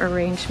flower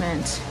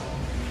arrangement.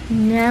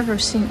 Never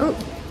seen.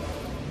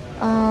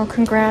 Oh,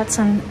 congrats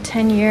on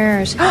 10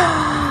 years.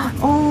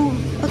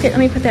 Oh, okay, let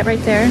me put that right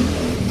there.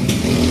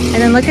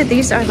 And then look at,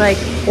 these are like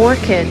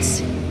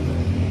orchids.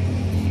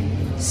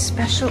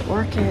 Special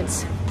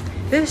orchids.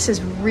 This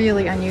is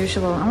really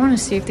unusual. I want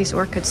to see if these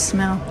orchids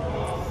smell.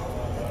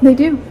 They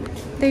do.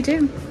 They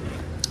do.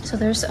 So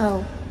there's,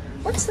 oh,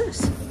 what's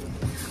this?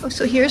 Oh,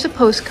 so here's a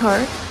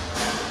postcard.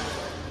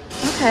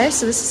 Okay,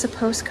 so this is a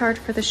postcard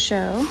for the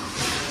show.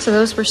 So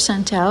those were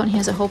sent out, and he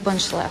has a whole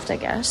bunch left, I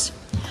guess.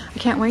 I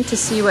can't wait to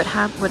see what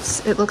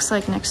it looks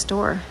like next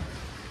door.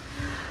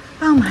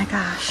 Oh my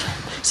gosh.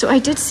 So I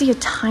did see a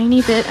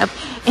tiny bit of,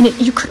 and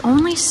you could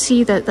only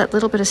see that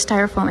little bit of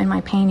styrofoam in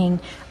my painting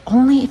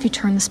only if you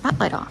turn the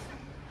spotlight off.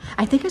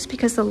 I think it's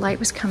because the light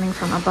was coming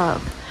from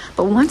above.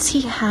 But once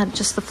he had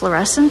just the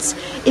fluorescence,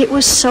 it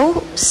was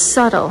so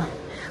subtle.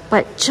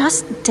 But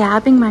just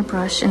dabbing my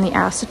brush in the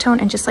acetone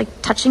and just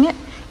like touching it,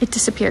 it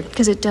disappeared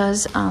because it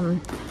does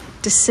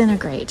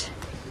disintegrate.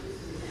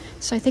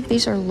 So I think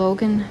these are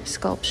Logan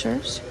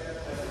sculptures.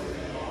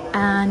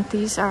 And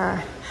these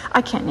are,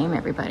 I can't name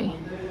everybody,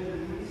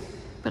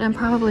 but I'm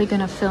probably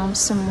gonna film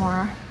some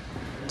more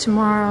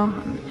tomorrow.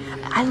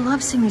 I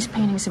love seeing these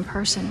paintings in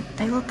person.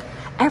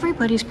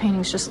 Everybody's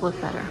paintings just look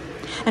better.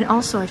 And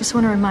also, I just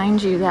want to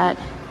remind you that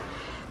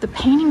the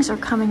paintings are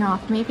coming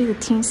off maybe the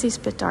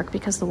teensiest bit dark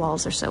because the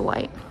walls are so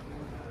white.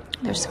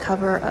 There's the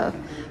cover of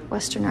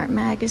Western Art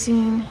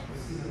Magazine.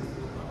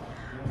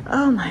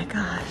 Oh my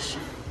gosh.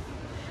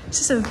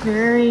 This is a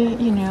very,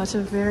 you know, it's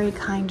a very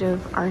kind of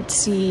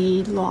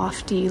artsy,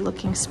 lofty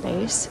looking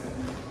space.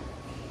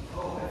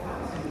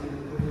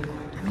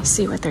 me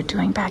see what they're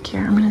doing back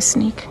here. I'm gonna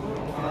sneak.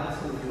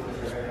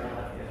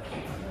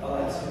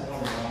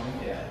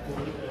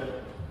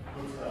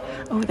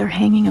 Oh, they're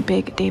hanging a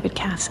big David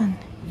Casson.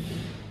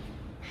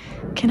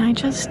 Can I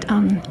just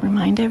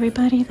remind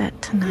everybody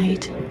that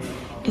tonight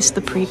is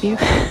the preview?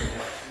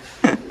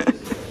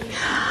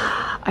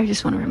 I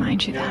just want to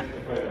remind you that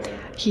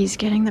he's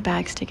getting the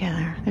bags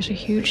together. There's a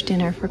huge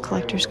dinner for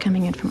collectors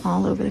coming in from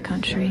all over the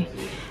country,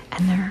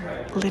 and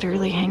they're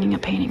literally hanging a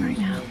painting right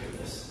now.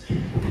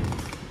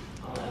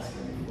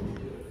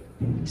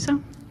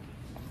 So,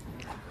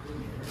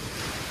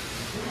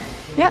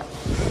 yeah.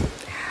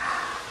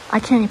 I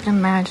can't even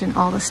imagine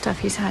all the stuff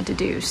he's had to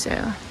do,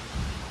 so.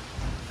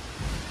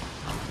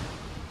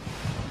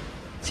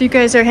 So you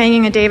guys are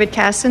hanging a David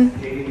Casson?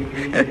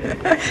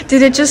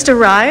 Did it just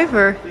arrive,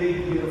 or?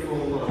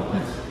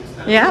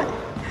 Yeah?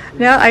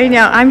 No, I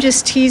know. I'm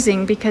just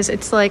teasing because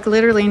it's like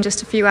literally in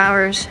just a few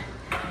hours.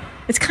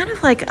 It's kind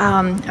of like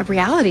a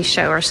reality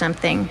show or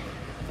something.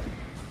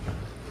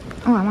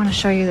 Oh, I want to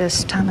show you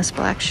this Thomas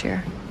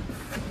Blackshear.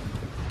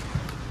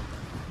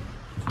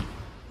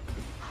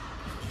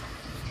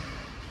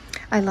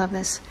 I love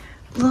this.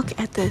 Look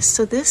at this.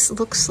 So this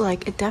looks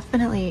like it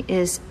definitely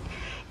is.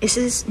 This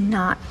is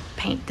not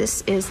paint.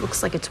 This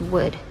looks like it's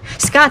wood.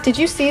 Scott, did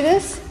you see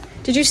this?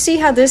 Did you see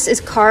how this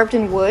is carved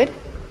in wood?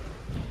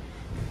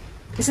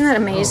 Isn't that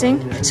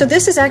amazing? So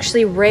this is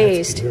actually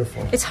raised.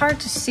 It's hard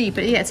to see,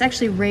 but yeah, it's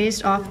actually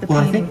raised off the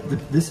painting. I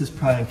think this is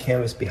probably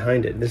canvas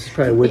behind it. This is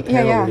probably a wood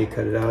panel that he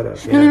cut it out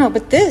of. Yeah. No,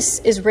 but this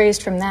is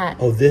raised from that.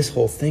 Oh, this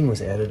whole thing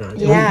was added on.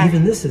 Yeah. Oh,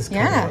 even this is cut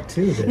out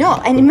too.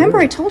 No, and remember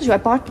I told you I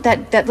bought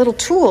that little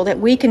tool that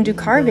we can do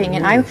carving,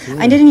 and I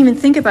didn't even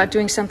think about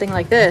doing something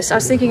like this. I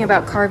was thinking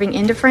about carving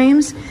into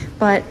frames,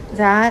 but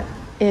that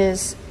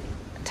is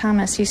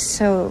Thomas. He's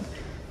so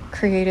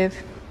creative.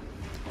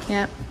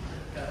 Yep.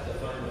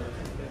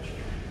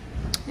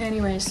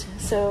 Anyways,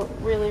 so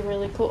really,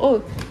 really cool.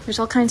 Oh, there's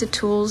all kinds of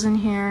tools in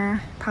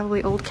here,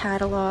 probably old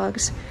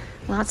catalogs,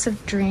 lots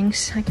of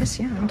drinks. I guess,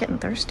 yeah, I'm getting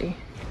thirsty.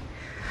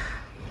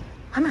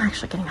 I'm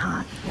actually getting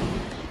hot.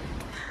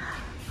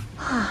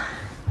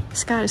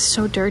 Scott is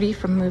so dirty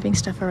from moving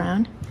stuff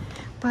around,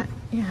 but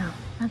you know,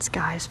 that's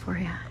guys for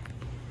you.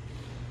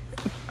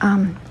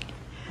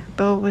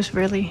 Bo was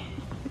really,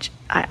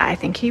 I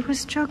think he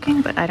was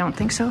joking, but I don't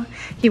think so.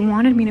 He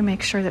wanted me to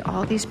make sure that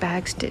all these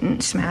bags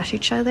didn't smash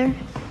each other.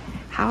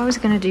 How I was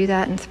going to do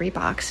that in 3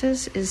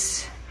 boxes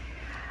is,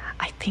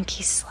 I think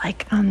he's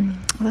like a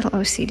little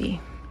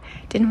OCD.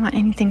 Didn't want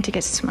anything to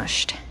get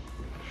smushed.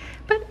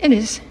 But it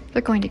is.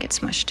 They're going to get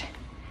smushed.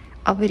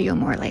 I'll video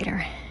more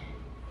later.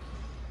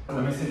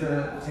 Let me see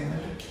the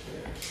signature.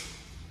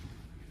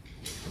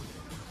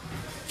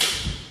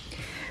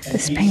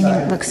 This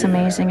painting looks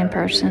amazing in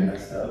person.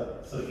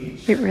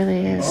 It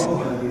really is.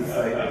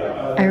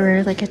 I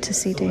rarely get to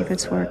see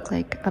David's work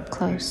like up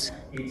close.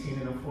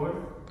 18 1/4.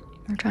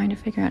 We're trying to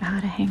figure out how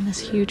to hang this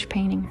huge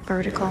painting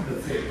vertical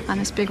on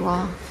this big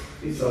wall.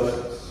 So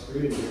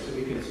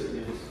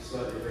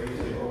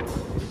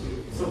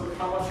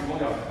how much you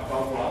want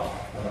above what?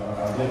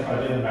 I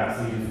did a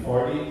max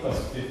 40 plus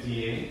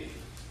 58.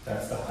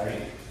 That's the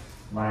height.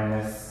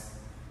 Minus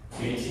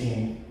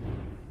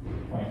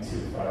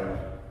 18.25.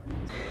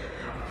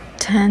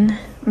 10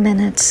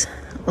 minutes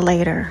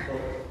later.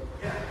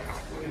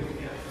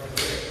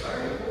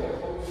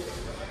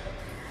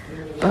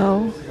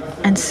 Bo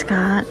and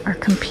Scott are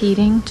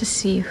competing to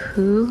see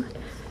who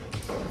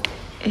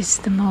is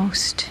the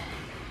most,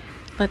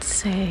 let's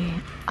say,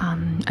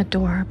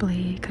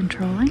 adorably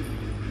controlling.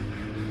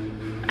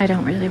 I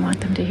don't really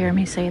want them to hear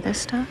me say this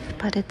stuff,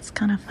 but it's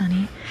kind of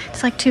funny.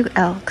 It's like 2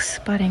 elks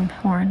butting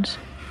horns.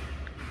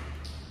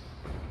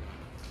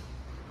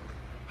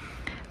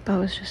 Bo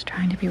is just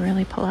trying to be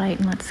really polite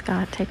and let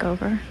Scott take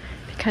over,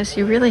 because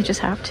you really just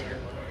have to.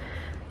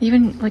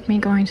 Even like me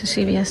going to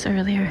CVS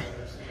earlier,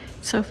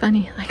 it's so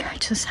funny. Like, I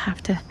just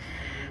have to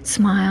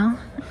smile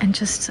and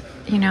just,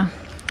 you know,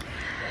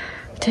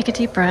 take a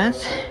deep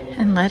breath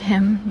and let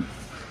him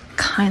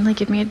kindly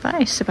give me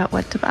advice about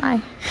what to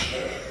buy.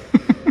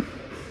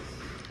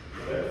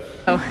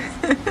 Oh.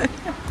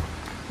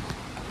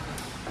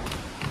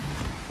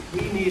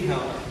 We need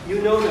help.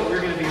 You know that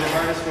we're going to be the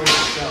hardest ones to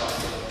sell.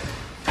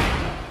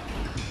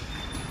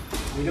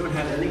 We don't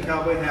have any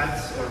cowboy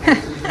hats or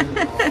horses in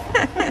the mall.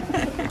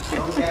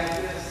 No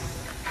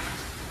cactus.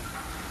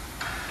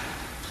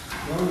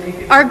 No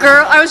naked. Our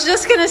girl, I was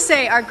just gonna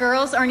say, our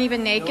girls aren't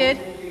even naked.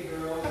 No naked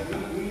girls.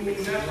 We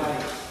need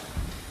lights.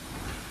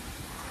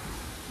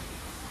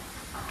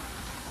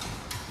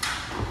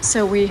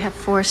 So we have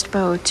forced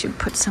Bo to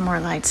put some more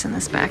lights in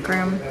this back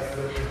room.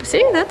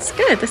 See, that's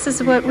good. This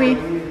is what we...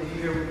 We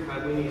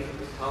need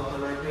help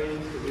on our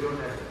paintings, because we don't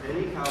have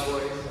any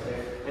cowboys,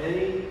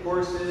 any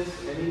horses,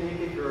 any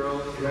naked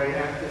girls,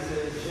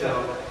 cactuses. So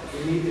we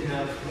need to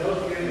have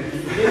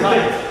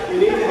lights. We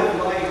need to have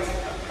lights.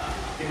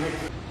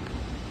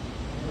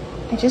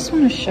 I just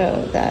want to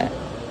show that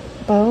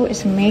Bo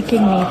is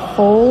making me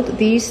fold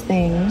these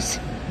things.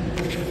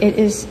 It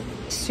is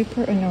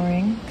super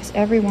annoying because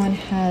everyone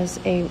has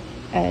a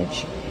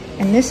edge,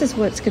 And this is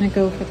what's gonna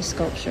go for the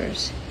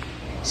sculptures.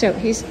 So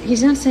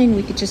he's not saying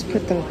we could just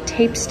put the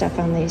tape stuff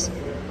on these.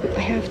 I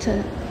have to,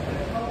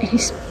 and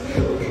he's,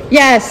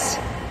 yes!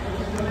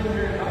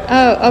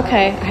 Oh,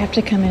 okay, I have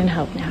to come in and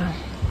help now.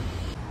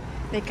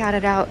 They got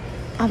it out,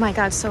 oh my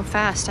God, so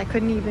fast. I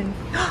couldn't even,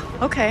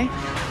 okay.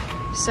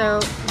 So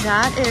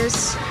that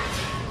is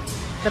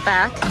the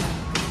back.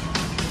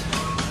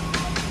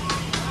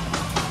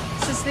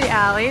 This is the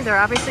alley. They're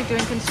obviously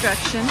doing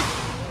construction.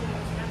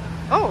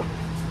 Oh,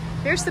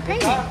 here's the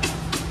painting.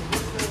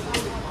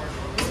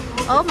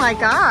 Oh my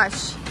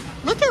gosh.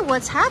 Look at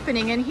what's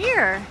happening in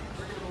here.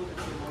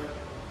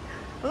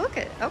 Look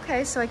at,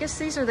 okay, so I guess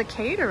these are the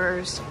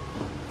caterers.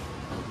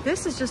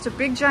 This is just a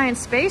big giant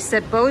space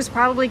that Bo's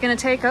probably gonna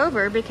take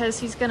over because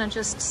he's gonna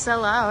just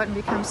sell out and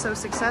become so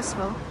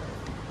successful.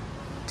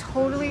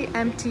 Totally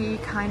empty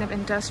kind of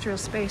industrial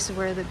space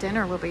where the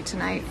dinner will be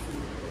tonight.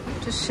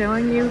 Just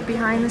showing you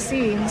behind the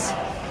scenes.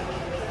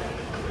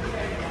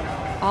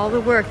 All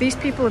the work. These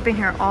people have been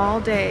here all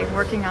day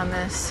working on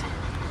this.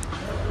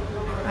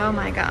 Oh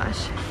my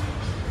gosh.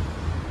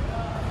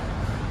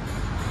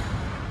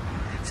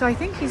 So I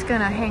think he's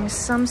gonna hang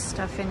some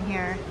stuff in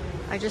here.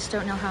 I just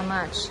don't know how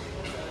much.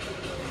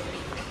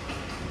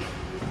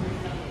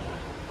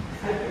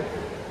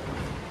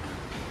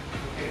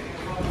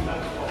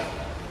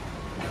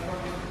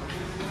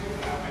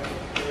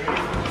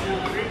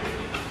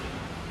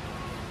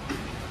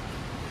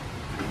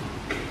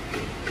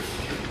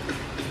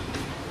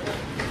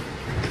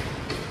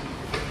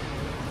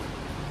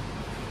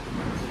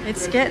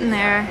 It's getting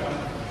there.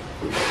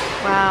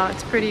 Wow,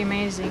 it's pretty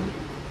amazing.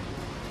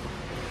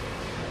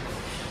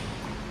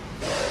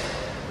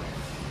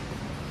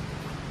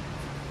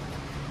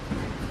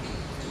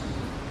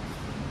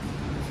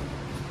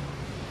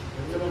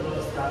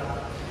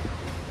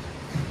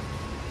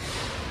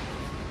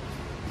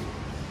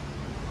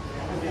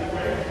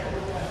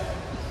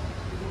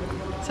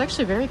 It's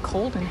actually very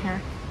cold in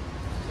here.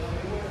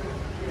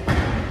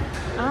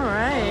 All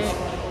right.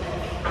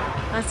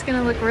 That's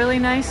gonna look really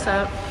nice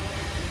up.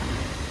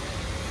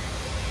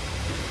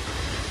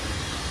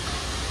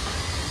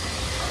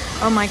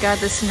 Oh my God,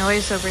 this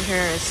noise over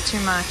here is too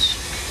much.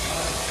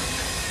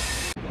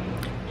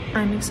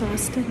 I'm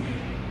exhausted.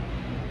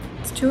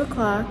 It's 2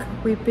 o'clock.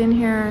 We've been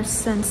here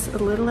since a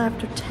little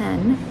after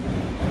 10,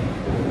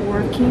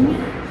 working.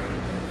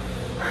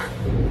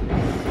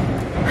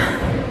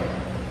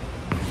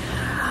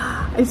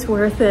 It's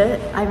worth it.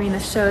 I mean, the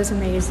show is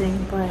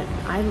amazing, but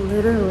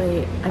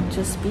I'm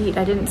just beat.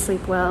 I didn't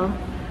sleep well.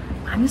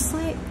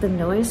 Honestly, the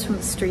noise from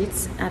the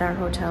streets at our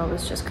hotel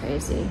was just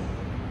crazy.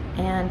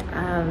 And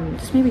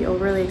just maybe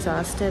overly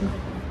exhausted.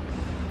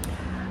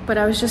 But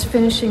I was just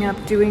finishing up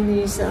doing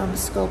these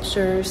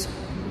sculptures,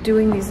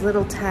 doing these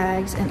little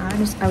tags, and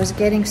I was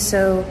getting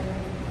so,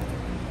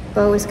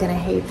 Bo is gonna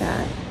hate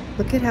that.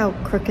 Look at how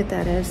crooked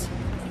that is.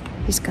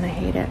 He's gonna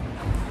hate it.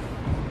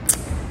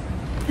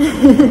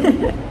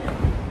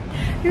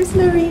 Here's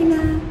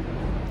Lorena,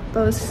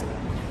 Bo's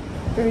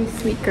very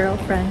sweet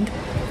girlfriend.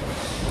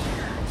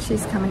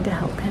 She's coming to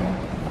help him.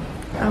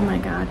 Oh my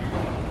God.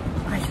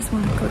 I just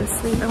want to go to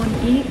sleep. I want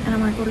to eat and I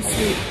want to go to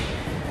sleep.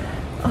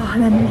 Oh,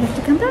 and then we have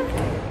to come back.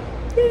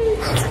 Yay.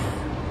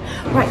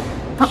 Right,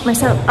 pump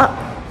myself up.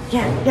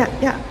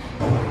 Yeah.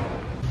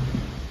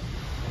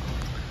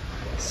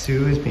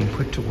 Sue is being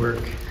put to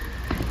work.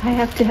 I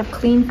have to have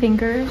clean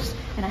fingers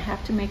and I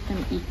have to make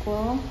them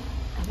equal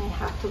and I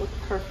have to look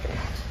perfect.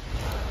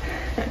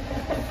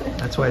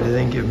 That's why they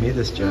didn't give me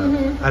this job.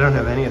 I don't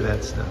have any of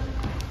that stuff.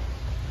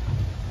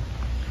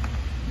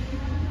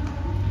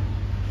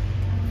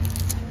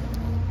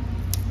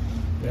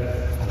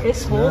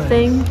 This whole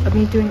thing of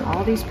me doing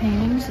all these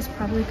paintings is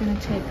probably going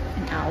to take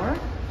an hour.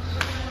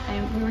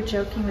 And we were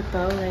joking with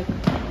Bo, like,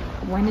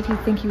 when did he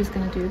think he was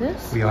going to do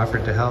this? We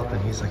offered to help,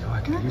 and he's like, "Oh,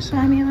 I can do But something."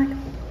 I mean, like,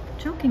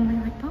 jokingly,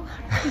 like, Bo,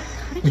 how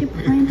did you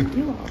plan to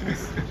do all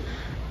this?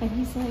 And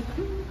he's like,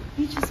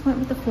 he just went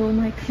with the flow. And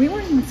like, we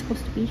weren't even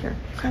supposed to be here.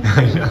 So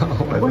I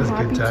know, it we're was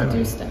happy good to timing.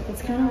 do stuff.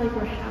 It's kind of like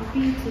we're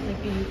happy to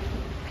like be,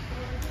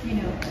 you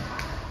know,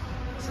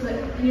 so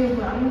that, you know,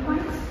 brownie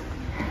points.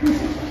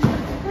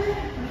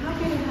 I'm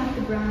happy to have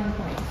the brownie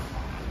points.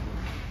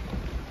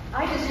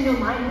 I just, you know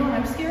what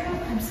I'm scared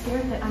of? I'm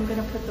scared that I'm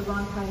gonna put the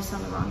wrong price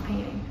on the wrong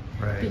painting.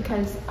 Right.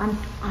 Because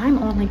I'm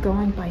only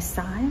going by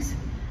size,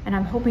 and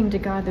I'm hoping to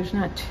God there's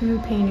not 2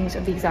 paintings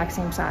of the exact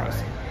same size.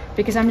 Right.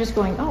 Because I'm just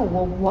going, oh,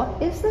 well,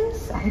 what is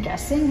this? I'm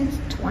guessing it's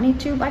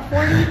 22 by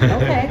 40.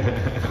 Okay.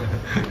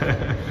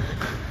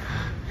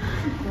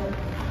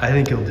 I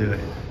think he'll do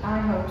it. I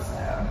hope so.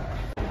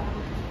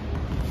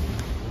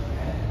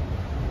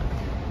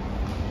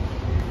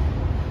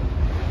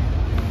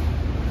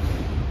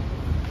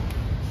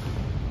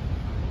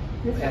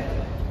 Okay.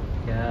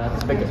 Yeah,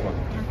 that's the biggest one.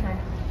 Okay.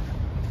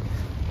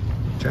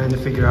 Trying to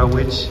figure out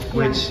which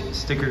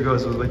sticker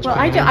goes with which. Well,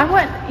 painting. I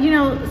want, you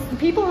know,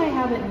 people I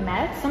haven't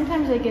met,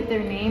 sometimes I get their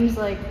names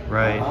like,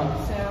 Right.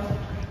 so,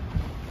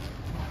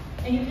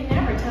 and you can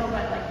never tell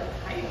by like the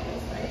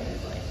titles, right?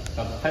 It's like,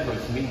 The title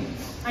is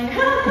means. I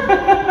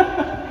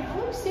know.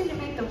 always seem to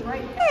make the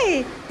right.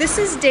 Hey, this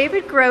is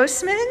David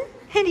Grossman,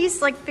 and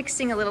he's like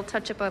fixing a little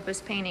touch-up of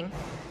his painting,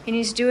 and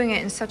he's doing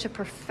it in such a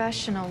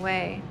professional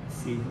way.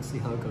 See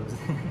how it goes.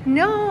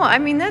 No, I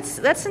mean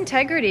that's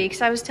integrity,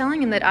 because I was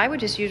telling him that I would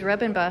just use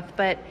rub and buff,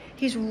 but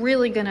he's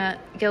really gonna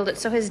gild it.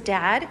 So his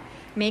dad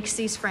makes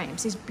these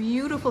frames, these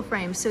beautiful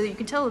frames, so that you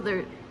can tell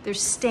they're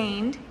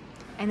stained,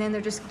 and then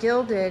they're just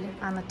gilded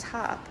on the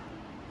top.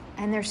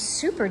 And they're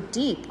super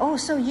deep. Oh,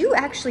 so you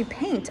actually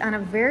paint on a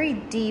very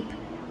deep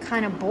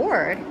kind of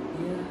board.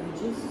 Yeah,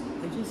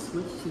 I just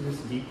switched to this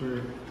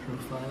deeper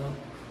profile.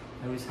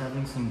 I was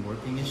having some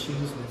warping issues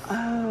with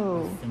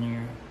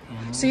thinner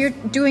panels. So you're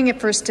doing it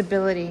for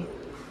stability.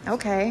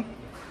 Okay.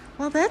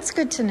 Well, that's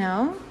good to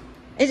know.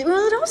 It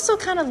also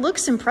kind of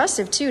looks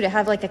impressive too, to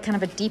have like a kind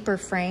of a deeper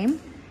frame.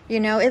 You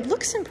know, it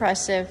looks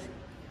impressive.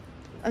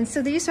 And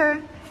so these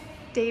are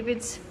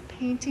David's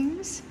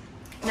paintings.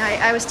 Now,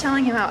 I was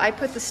telling him how I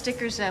put the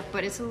stickers up,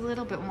 but it's a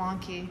little bit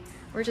wonky.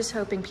 We're just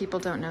hoping people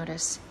don't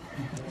notice.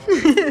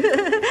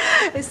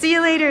 See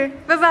you later.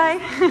 Bye-bye.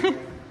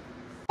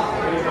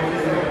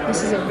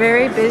 This is a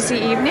very busy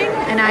evening,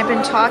 and I've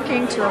been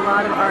talking to a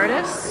lot of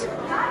artists.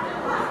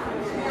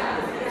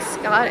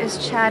 Scott is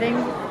chatting,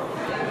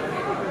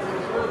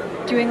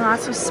 doing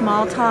lots of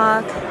small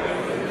talk,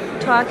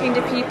 talking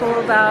to people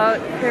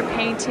about their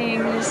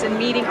paintings and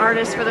meeting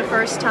artists for the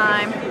first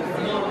time.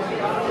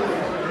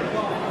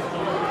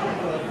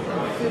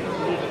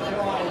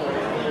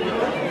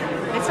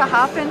 It's a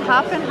hoppin'.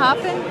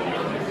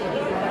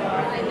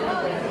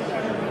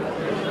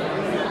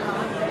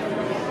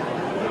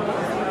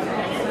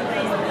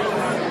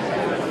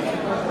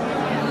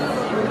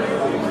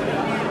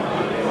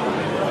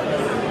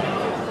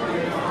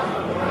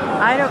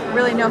 I don't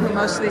really know who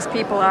most of these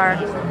people are,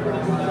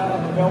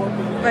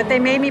 but they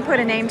made me put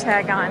a name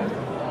tag on.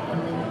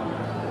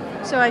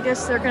 So I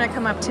guess they're gonna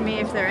come up to me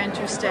if they're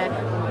interested.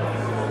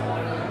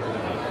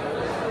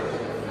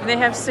 They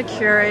have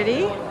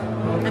security,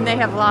 and they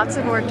have lots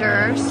of hors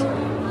d'oeuvres,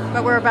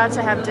 but we're about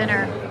to have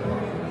dinner.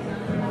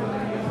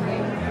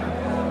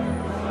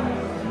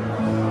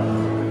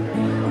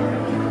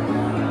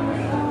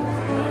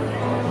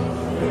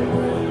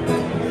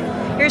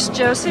 Here's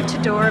Joseph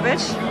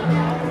Todorovich.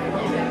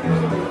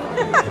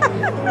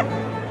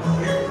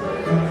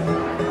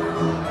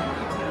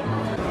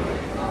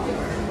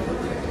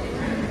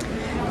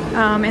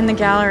 In the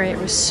gallery, it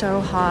was so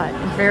hot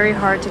and very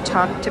hard to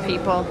talk to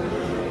people.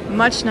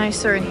 Much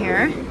nicer in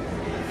here.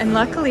 And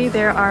luckily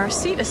there are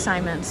seat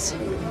assignments.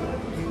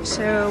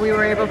 So we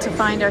were able to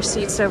find our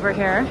seats over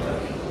here.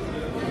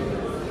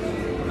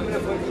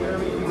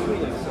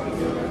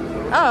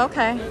 Oh,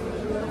 okay.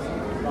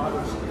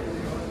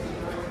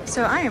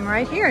 So I am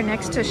right here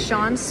next to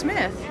Sean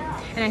Smith,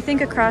 and I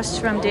think across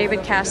from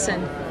David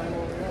Casson.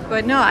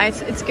 But no,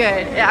 it's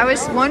good. I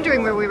was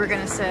wondering where we were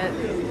gonna sit.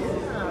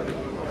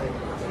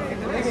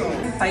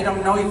 I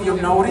don't know if you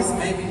noticed,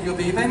 maybe you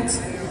didn't.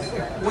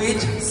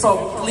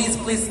 So please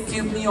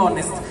keep me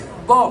honest.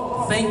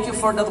 Bob, thank you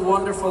for that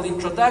wonderful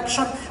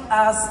introduction.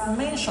 As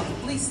mentioned,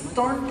 please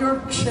turn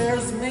your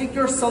chairs, make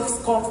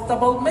yourselves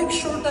comfortable, make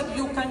sure that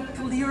you can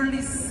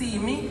clearly see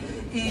me.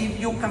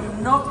 If you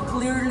cannot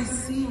clearly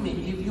see me,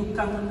 if you're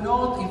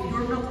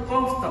not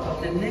comfortable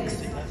the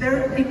next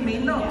 30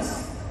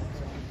 minutes,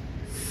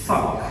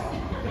 fuck.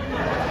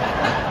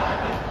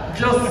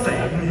 Just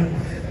saying.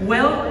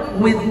 Well,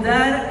 with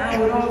that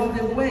out of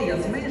the way,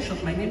 as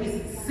mentioned, my name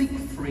is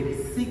Siegfried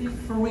Tiger.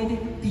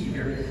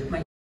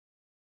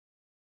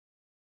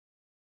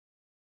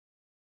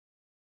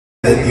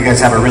 You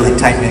guys have a really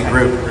tight-knit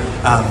group.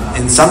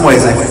 In some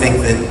ways, I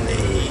think that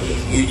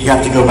you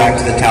have to go back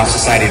to the Tau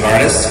Society of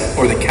Artists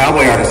or the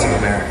Cowboy Artists of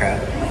America.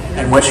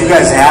 And what you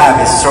guys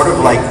have is sort of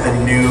like the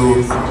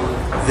new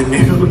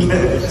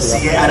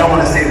CA. I don't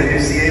want to say the new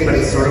CA, but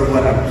it's sort of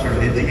what I'm sort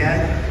of hinting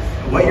at.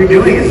 What you're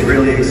doing is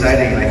really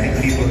exciting, and I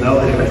think people know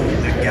that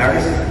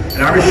if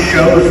an artist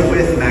shows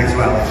with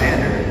Maxwell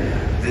Alexander,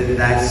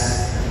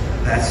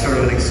 that's sort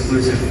of an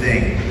exclusive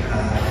thing.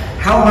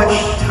 How much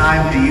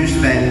time do you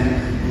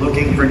spend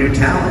looking for new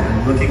talent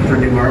and looking for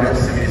new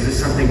artists? I mean, is this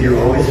something you're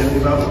always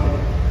doing about?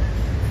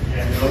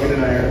 Yeah, Logan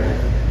and I are,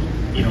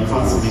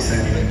 constantly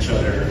sending each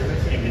other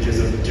images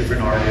of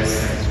different artists.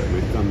 And,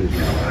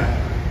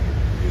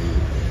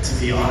 to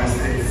be honest,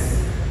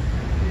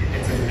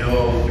 it's a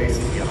no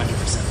basically 100%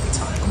 of the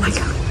time. Oh my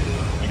God.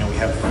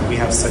 We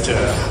have such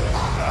a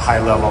high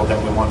level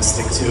that we want to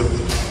stick to.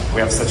 We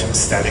have such an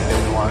aesthetic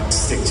that we want to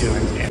stick to.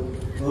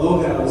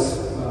 Logan has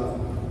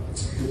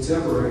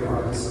contemporary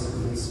artists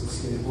in this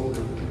example, a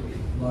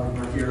lot of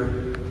them are here,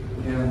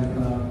 and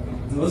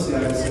those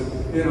guys have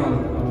been on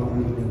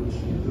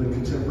the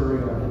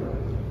contemporary art.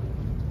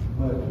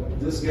 But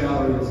this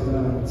gallery has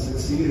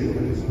succeeded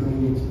in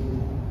bringing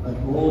an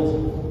old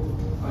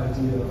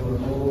idea or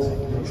an old,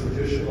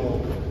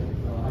 traditional,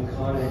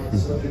 iconic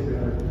subject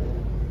matter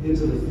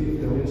into the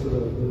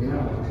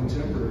now,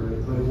 contemporary,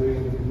 by doing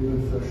it in a new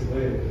and fresh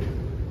way.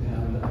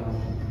 And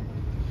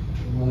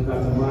when I got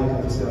the mic,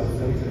 I just got to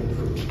thank him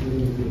for giving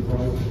me the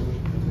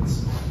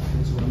advice.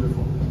 It's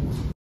wonderful.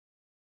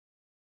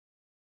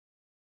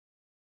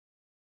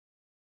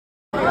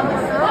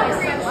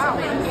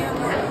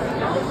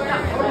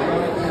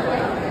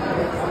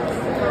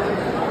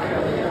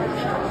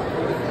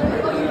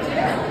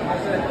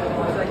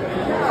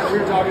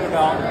 talking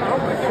about. I don't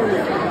think they were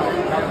making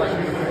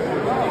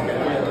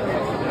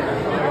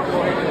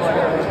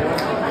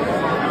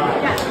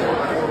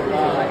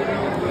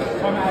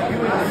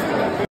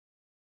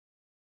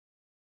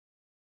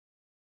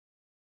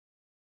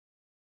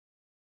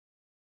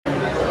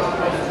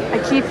I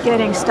keep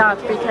getting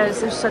stopped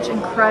because there's such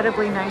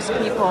incredibly nice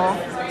people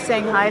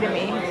saying hi to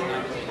me,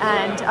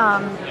 and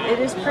it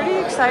is pretty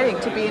exciting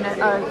to be in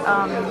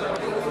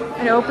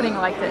an opening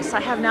like this.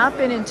 I have not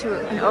been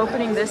into an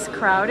opening this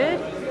crowded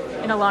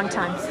in a long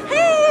time.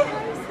 Hey!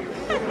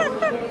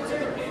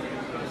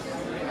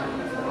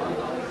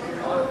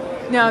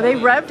 No, they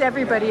revved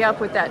everybody up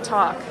with that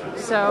talk.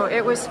 So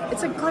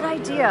it's a good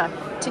idea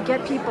to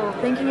get people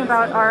thinking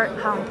about art,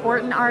 how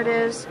important art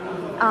is.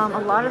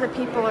 A lot of the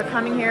people are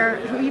coming here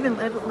who even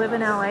live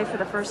in LA for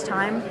the first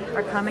time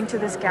are coming to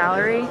this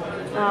gallery,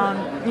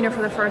 you know,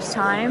 for the first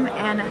time.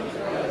 And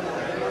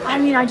I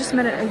mean, I just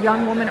met a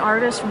young woman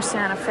artist from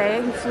Santa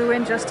Fe who flew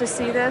in just to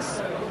see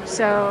this.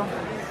 So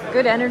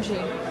good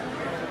energy.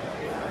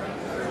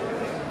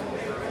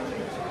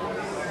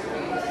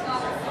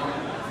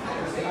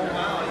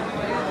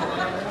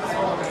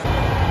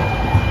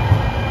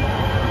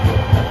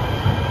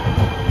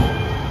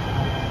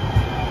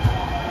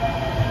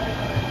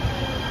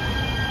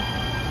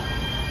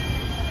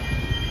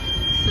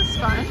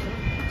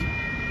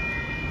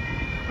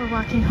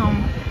 Walking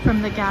home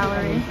from the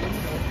gallery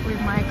with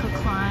Michael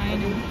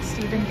Klein and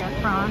Stephen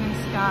Gephron and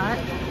Scott.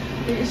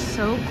 It is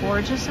so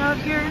gorgeous out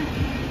here.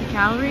 The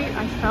gallery,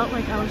 I felt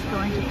like I was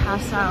going to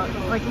pass out,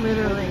 like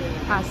literally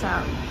pass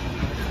out.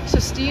 So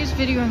Steve's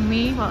videoing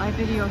me while I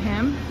video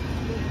him,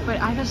 but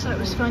I just thought it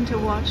was fun to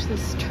watch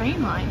this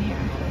train line here.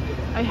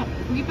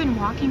 We've been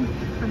walking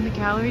from the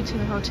gallery to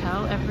the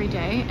hotel every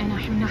day and I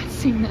have not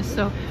seen this,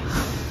 so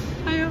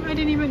I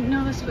didn't even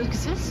know this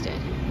existed.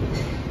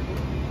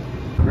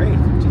 Great,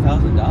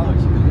 $2,000. You guys,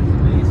 it's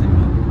amazing.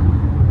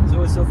 So it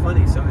was so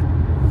funny. So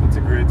it's a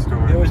great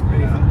story. It was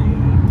pretty funny.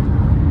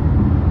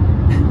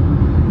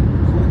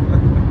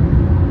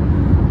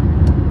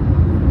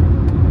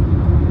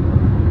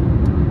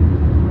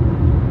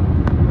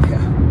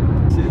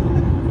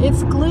 Yeah.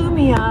 It's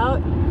gloomy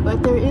out,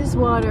 but there is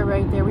water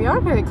right there. We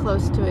are very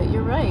close to it.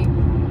 You're right.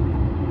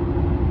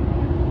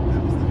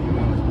 That was the view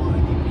I was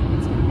wanting.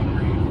 It's going to be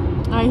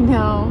great. I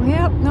know.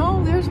 Yep.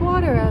 No, there's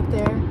water out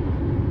there.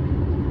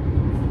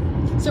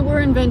 So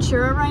we're in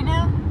Ventura right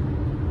now?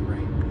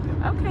 Right.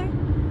 Yep. Okay.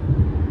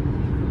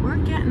 We're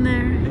getting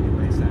there.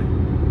 Anyways, I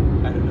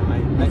don't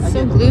know. It's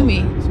so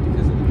gloomy.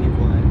 Because of the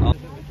people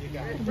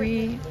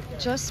we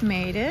just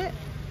made it.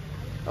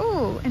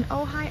 Oh, an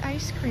Ojai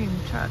ice cream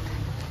truck.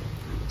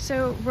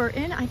 So we're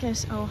in, I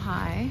guess,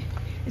 Ojai.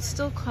 It's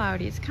still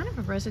cloudy. It's kind of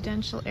a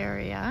residential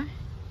area.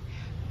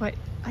 But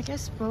I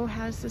guess Bo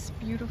has this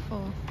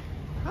beautiful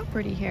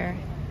property here.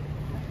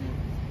 Oh,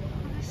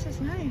 this is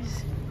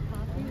nice.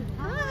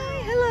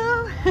 Hi,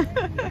 hello.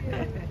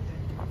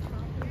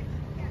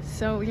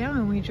 So yeah,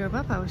 when we drove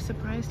up, I was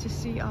surprised to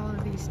see all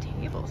of these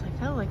tables. I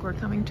felt like we're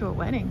coming to a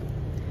wedding.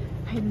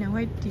 I had no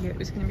idea it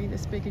was going to be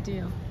this big a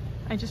deal.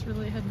 I just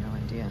really had no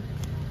idea.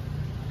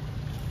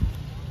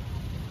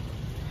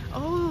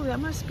 Oh, that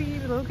must be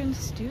Logan's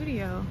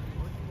studio.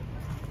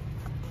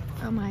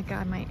 Oh my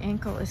God, my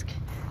ankle is,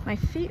 my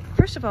feet,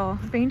 first of all,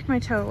 banged my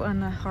toe on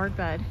the hard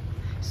bed.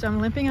 So I'm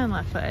limping on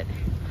left foot.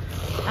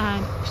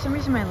 And for some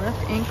reason my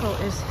left ankle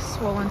is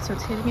swollen, so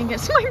it's hitting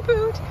against my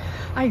boot.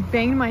 I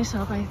banged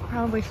myself. I'm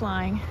probably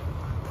flying.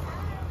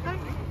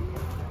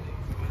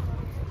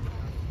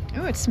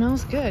 Oh, it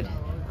smells good.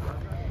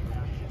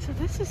 So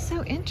this is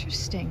so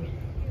interesting.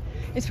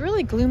 It's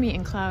really gloomy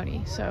and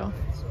cloudy. So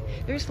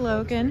there's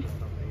Logan.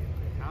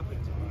 Happened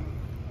to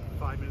be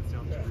 5 minutes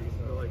down the street.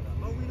 They're like,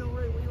 oh, we know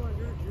right where you are.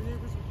 Your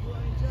neighbors with Eli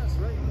and Jess,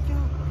 right?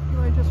 Yeah,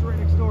 Eli and Jess are right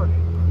next door.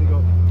 And they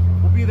go,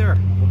 we'll be there.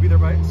 We'll be there,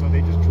 right? So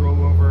they just drove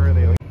over.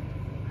 They like.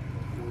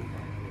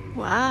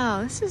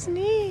 Wow, this is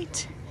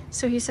neat.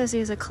 So he says he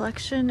has a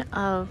collection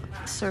of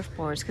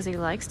surfboards because he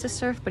likes to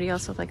surf, but he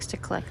also likes to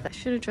collect that.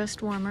 Should have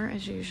dressed warmer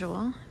as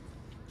usual.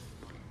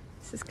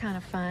 This is kind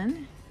of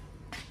fun.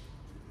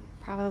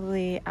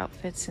 Probably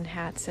outfits and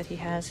hats that he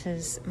has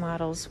his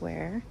models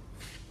wear.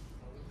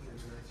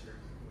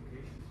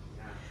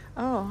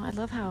 Oh, I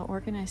love how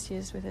organized he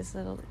is with his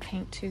little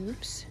paint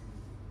tubes.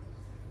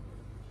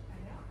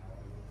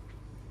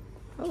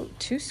 Oh,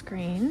 2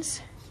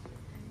 screens.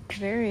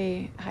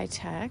 Very high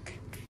tech.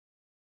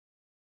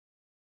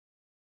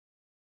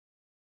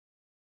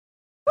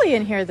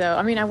 In here though,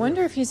 I mean, I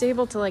wonder if he's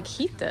able to like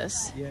heat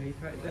this. Yeah, he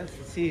does.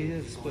 See, he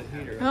has a split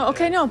heater. Oh,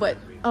 okay, no, but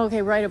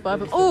okay, right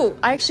above him. Oh,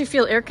 I actually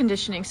feel air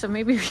conditioning, so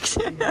maybe we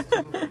can.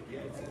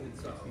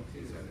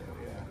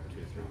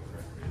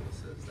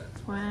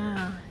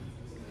 Wow.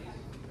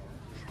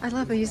 I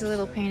love these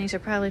little paintings. Are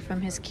probably from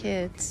his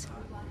kids.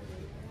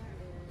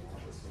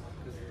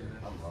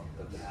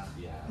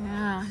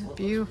 Yeah,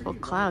 beautiful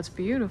clouds,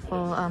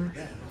 beautiful.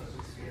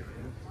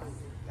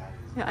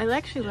 Yeah, I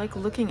actually like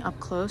looking up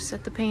close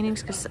at the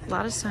paintings because a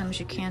lot of times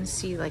you can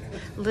see like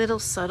little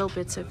subtle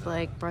bits of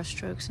like brush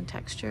strokes and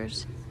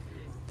textures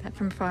that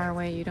from far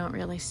away you don't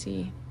really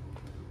see.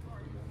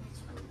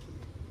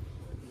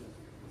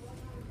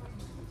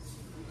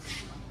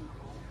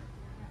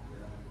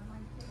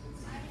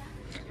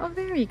 Oh,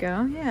 there you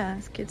go. Yeah,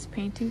 this kid's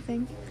painting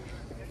thing.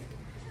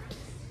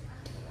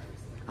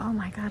 Oh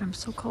my God, I'm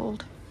so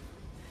cold.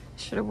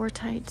 Should have wore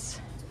tights.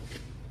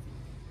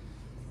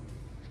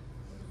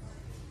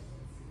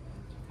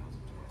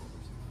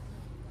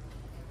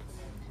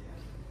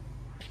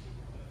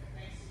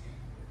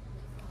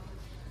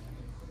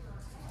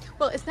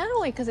 Well, it's not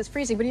only because it's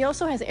freezing, but he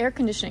also has air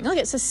conditioning. Look,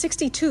 it says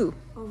 62.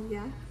 Oh,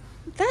 yeah?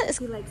 That is...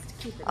 He likes to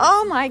keep it.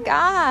 Oh my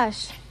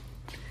gosh.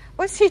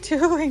 What's he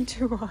doing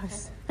to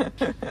us?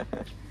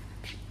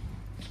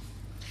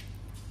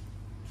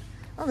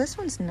 Oh, this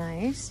one's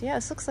nice. Yeah,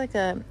 this looks like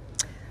a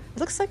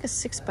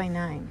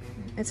 6x9.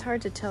 It's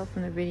hard to tell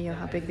from the video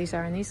how big these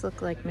are, and these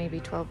look like maybe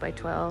 12 by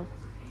 12.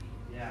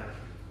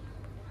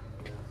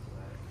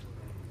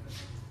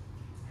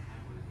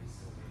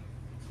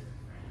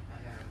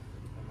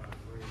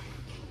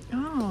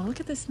 Oh, look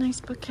at this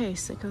nice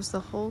bookcase. It goes the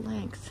whole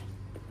length.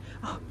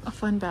 Oh, a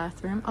fun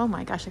bathroom. Oh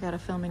my gosh, I gotta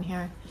film in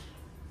here.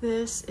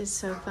 This is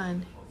so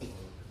fun.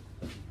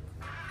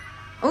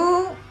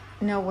 Oh,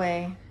 no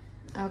way.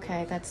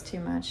 Okay, that's too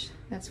much.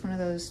 That's one of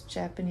those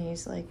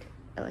Japanese, like,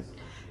 I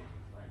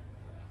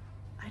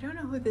don't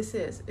know who this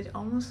is. It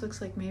almost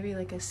looks like maybe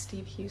like a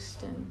Steve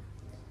Houston.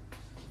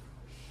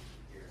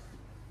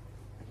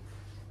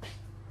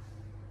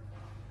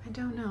 I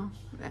don't know.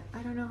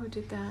 I don't know who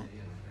did that.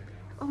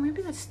 Oh,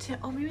 maybe that's Tim.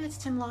 Oh, maybe that's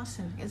Tim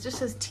Lawson. It just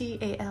says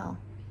T-A-L.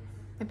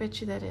 I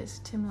bet you that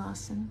is Tim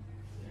Lawson.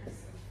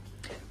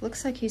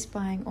 Looks like he's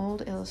buying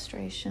old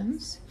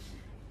illustrations.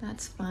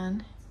 That's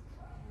fun.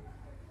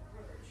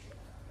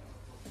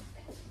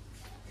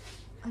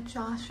 A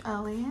Josh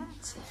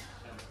Elliott.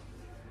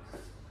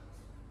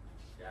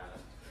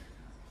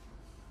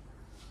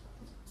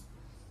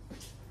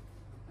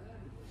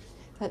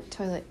 That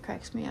toilet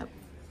cracks me up.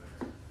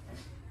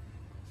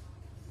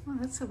 Oh,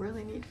 that's a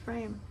really neat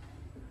frame.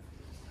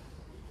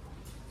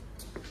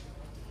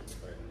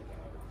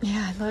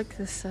 Yeah, I like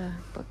this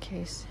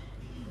bookcase.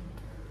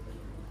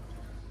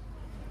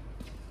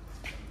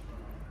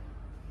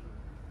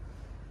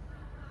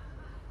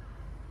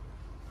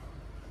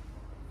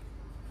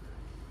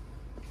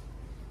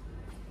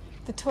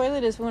 The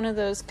toilet is one of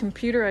those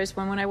computerized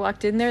one. When I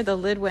walked in there, the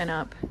lid went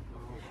up.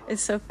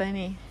 It's so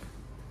funny.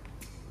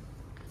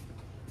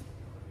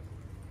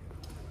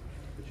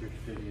 Put your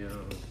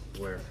studio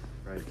where?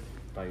 Right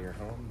by your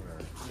home? Or?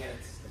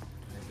 Yes.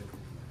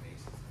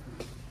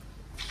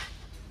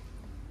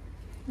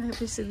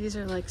 Obviously, these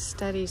are like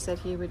studies that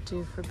he would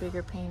do for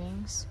bigger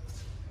paintings.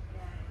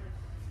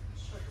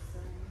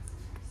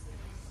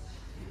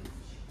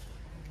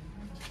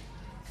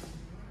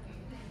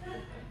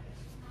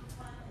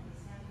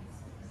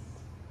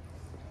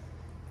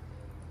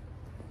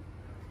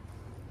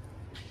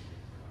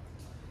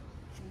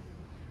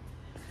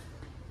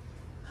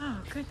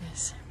 Oh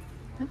goodness,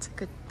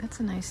 that's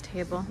a nice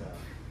table.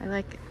 I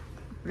like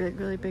really,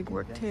 really big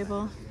work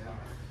table.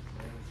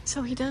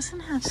 So he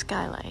doesn't have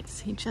skylights.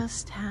 He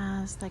just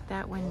has like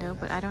that window,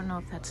 but I don't know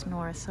if that's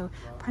north. So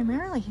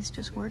primarily he's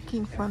just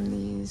working from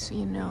these,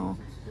 you know,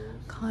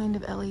 kind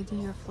of LED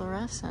or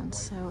fluorescence.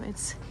 So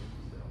it's,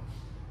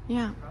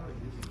 yeah,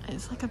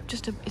 it's like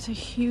it's a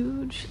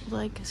huge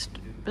like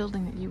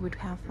building that you would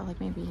have for like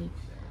maybe,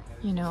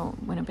 you know,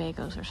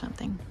 Winnebagos or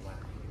something.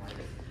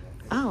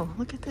 Oh,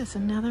 look at this,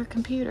 another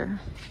computer.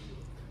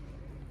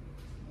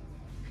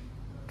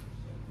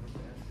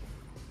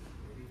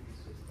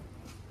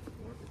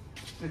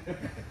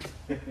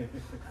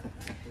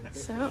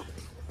 So,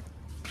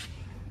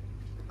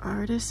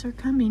 artists are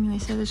coming. They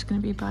said there's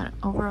going to be about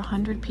over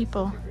 100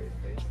 people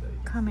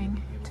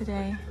coming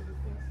today.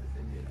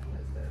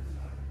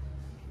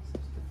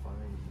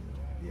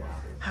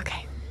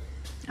 Okay,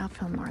 I'll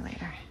film more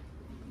later.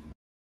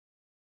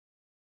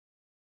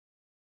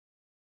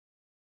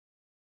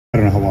 I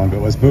don't know how long ago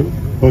it was, but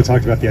Bo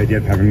talked about the idea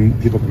of having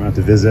people come out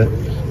to visit.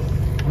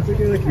 I think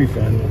that could be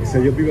fun.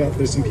 So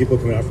there's some people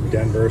coming out from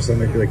Denver, so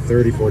maybe like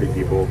 30, 40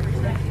 people.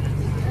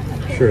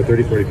 Sure,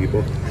 30, 40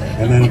 people.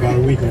 And then about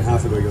a week and a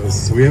half ago, it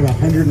goes, so we have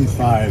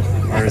 105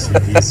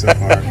 RSVPs so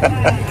far.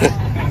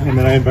 And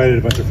then I invited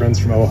a bunch of friends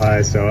from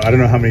Ojai, so I don't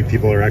know how many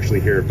people are actually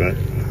here, but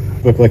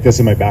look like this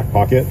in my back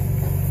pocket.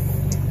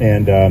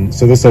 And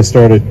so this I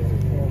started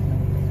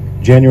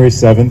January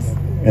 7th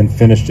and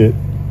finished it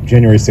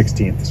January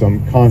 16th. So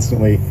I'm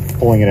constantly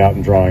pulling it out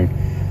and drawing.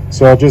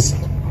 So I'll just,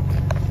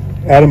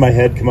 out of my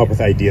head, come up with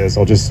ideas.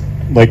 I'll just,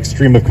 like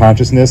stream of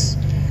consciousness.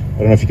 I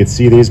don't know if you could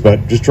see these,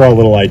 but just draw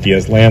little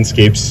ideas,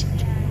 landscapes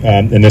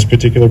in this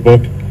particular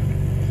book.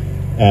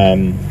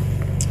 And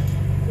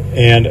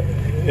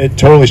it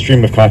totally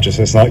stream of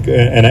consciousness. What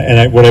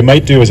I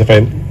might do is if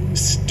I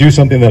do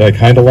something that I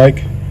kind of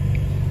like,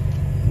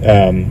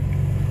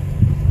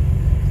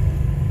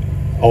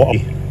 I'll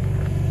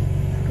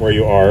where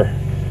you are.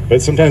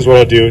 But sometimes what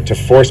I'll do to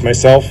force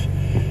myself,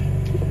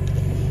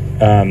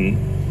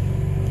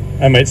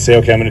 I might say,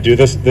 okay, I'm going to do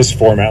this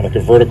format, like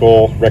a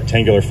vertical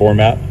rectangular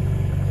format.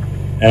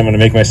 and I'm going to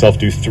make myself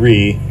do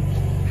 3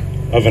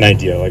 of an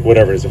idea, like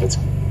whatever it is. If it's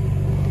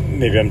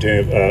maybe I'm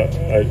doing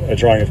a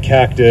drawing of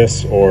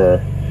cactus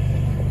or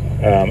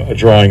a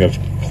drawing of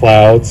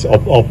clouds,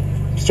 I'll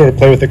sort of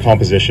play with the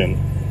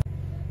composition.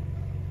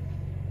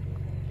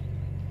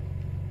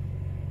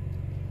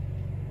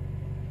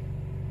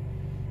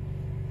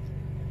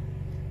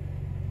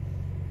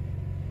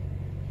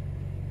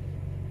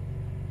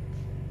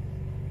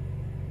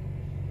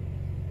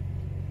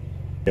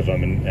 Of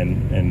them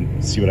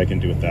and see what I can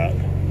do with that.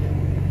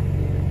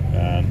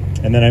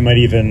 And then I might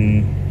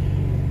even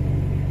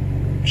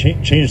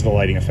change the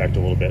lighting effect a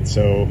little bit.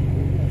 So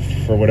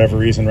for whatever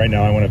reason right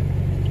now I want to,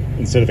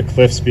 instead of the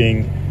cliffs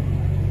being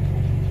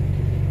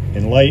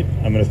in light,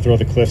 I'm going to throw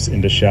the cliffs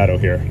into shadow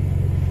here.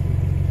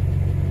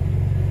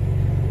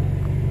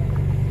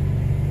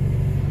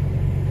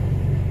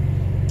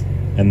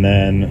 And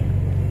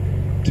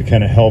then to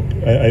kind of help,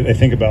 I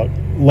think about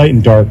light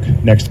and dark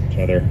next to each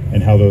other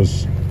and how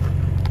those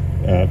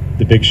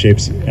the big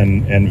shapes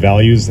and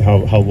values,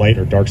 how light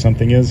or dark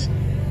something is,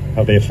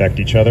 how they affect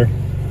each other.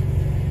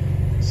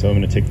 So I'm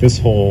going to take this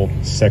whole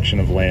section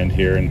of land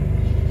here and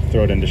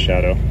throw it into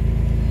shadow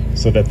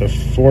so that the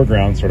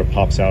foreground sort of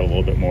pops out a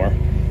little bit more.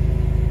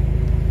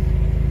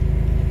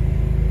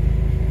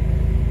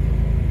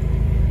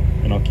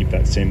 And I'll keep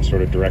that same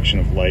sort of direction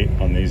of light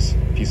on these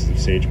pieces of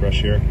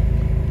sagebrush here.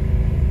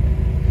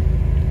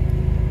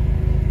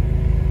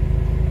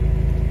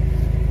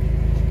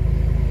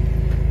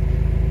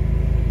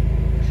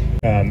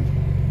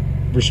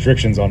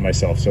 Restrictions on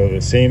myself, so the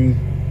same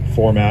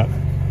format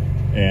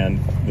and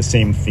the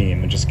same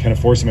theme, and just kind of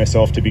forcing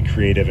myself to be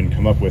creative and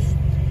come up with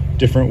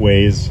different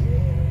ways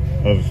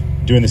of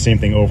doing the same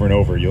thing over and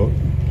over.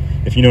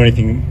 If you know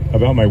anything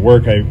about my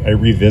work, I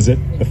revisit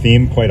a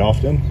theme quite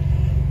often,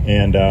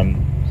 and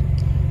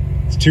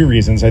it's 2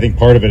 reasons. I think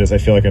part of it is I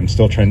feel like I'm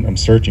searching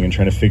and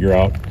trying to figure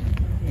out,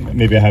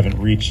 maybe I haven't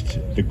reached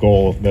the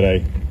goal that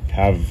I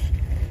have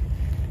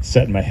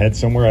set in my head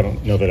somewhere. I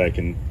don't know that I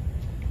can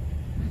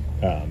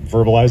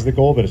verbalize the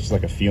goal, but it's just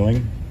like a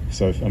feeling.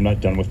 So if I'm not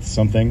done with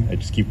something, I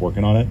just keep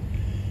working on it,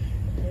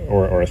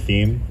 or a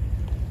theme.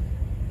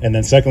 And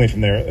then secondly, from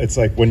there, it's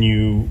like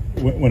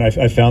when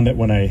I found that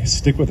when I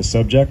stick with a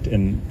subject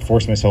and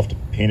force myself to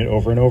paint it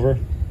over and over,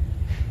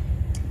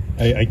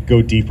 I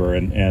go deeper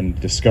and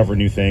discover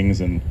new things.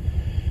 And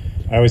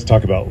I always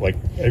talk about, like,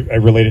 I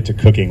relate it to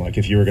cooking. Like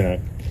if you were gonna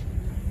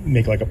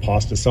make like a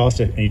pasta sauce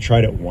and you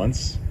tried it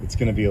once, it's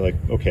gonna be like,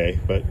 okay,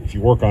 but if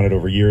you work on it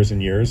over years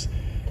and years,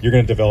 you're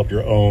going to develop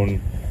your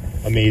own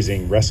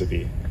amazing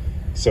recipe.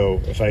 So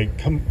if I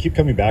keep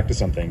coming back to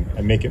something,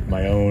 I make it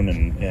my own,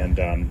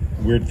 and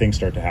weird things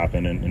start to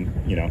happen,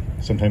 and you know,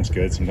 sometimes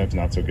good, sometimes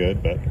not so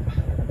good, but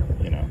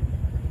you know,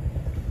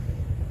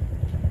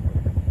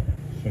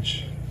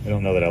 which I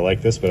don't know that I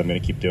like this, but I'm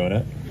going to keep doing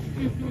it.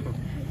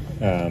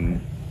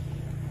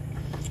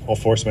 I'll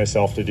force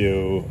myself to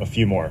do a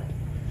few more.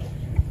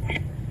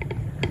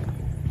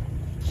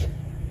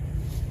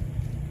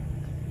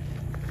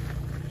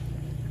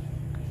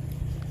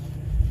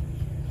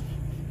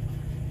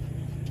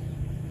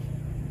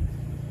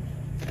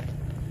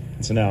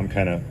 So now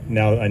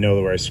now I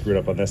know where I screwed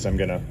up on this, I'm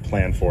gonna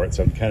plan for it.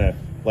 So I'm kind of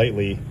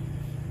lightly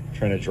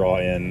trying to draw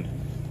in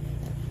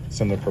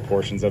some of the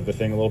proportions of the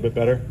thing a little bit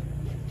better,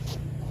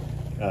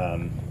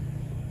 and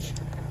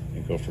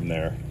go from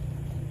there.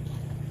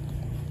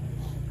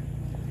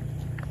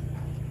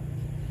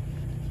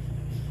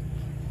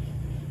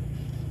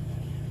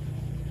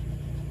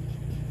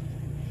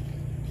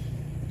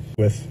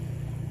 With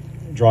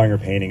drawing or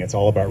painting, it's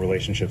all about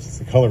relationships. It's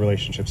the color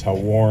relationships, how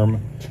warm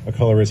a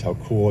color is, how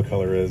cool a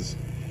color is,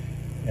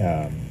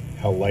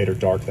 how light or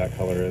dark that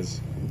color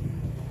is.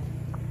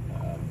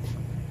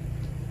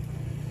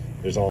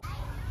 There's all.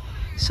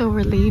 So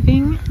we're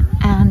leaving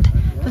and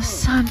the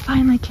sun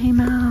finally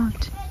came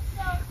out.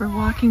 We're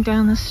walking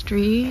down the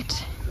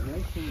street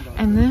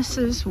and this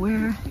is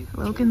where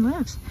Logan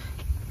lives.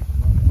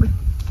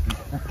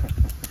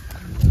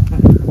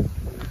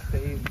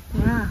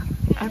 Yeah,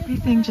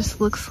 everything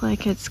just looks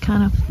like it's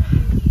kind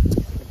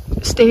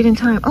of stayed in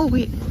time. Oh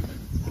wait,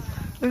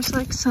 there's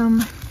like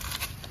some,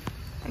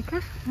 I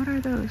guess, what are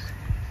those?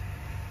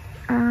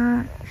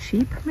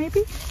 Sheep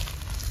maybe?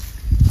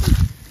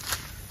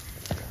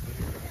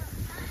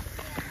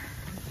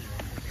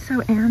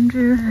 So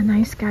Andrew, a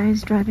nice guy,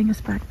 is driving us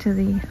back to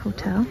the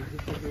hotel.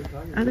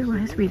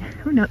 Otherwise,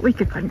 who knows, we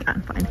could have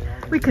gotten fine.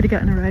 We could have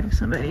gotten a ride with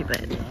somebody,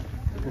 but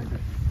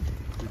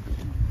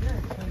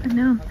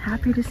no, I'm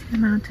happy to see the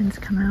mountains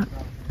come out.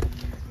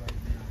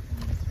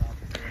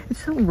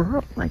 It's so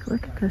rural, like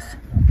look at this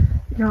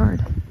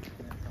yard.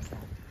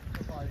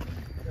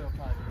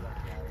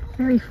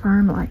 Very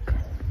farm-like.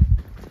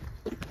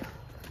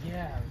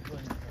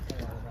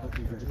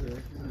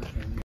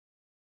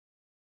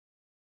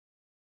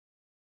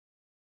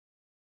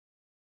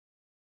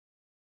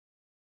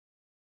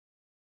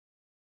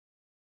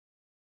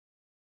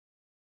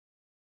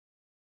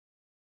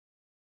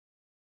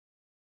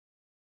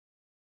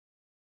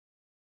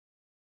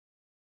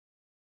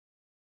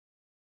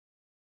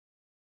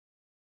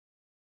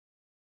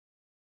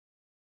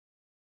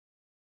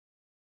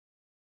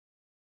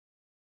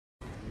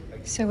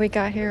 So we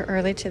got here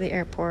early to the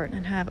airport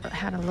and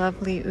had a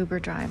lovely Uber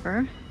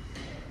driver.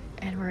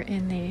 And we're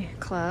in the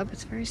club.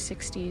 It's very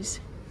 60s.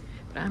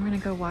 But I'm gonna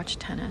go watch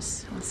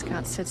tennis while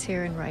Scott sits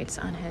here and writes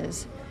on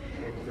his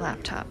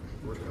laptop.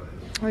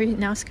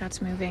 Now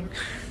Scott's moving.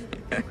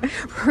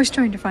 We're always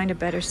trying to find a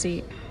better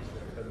seat.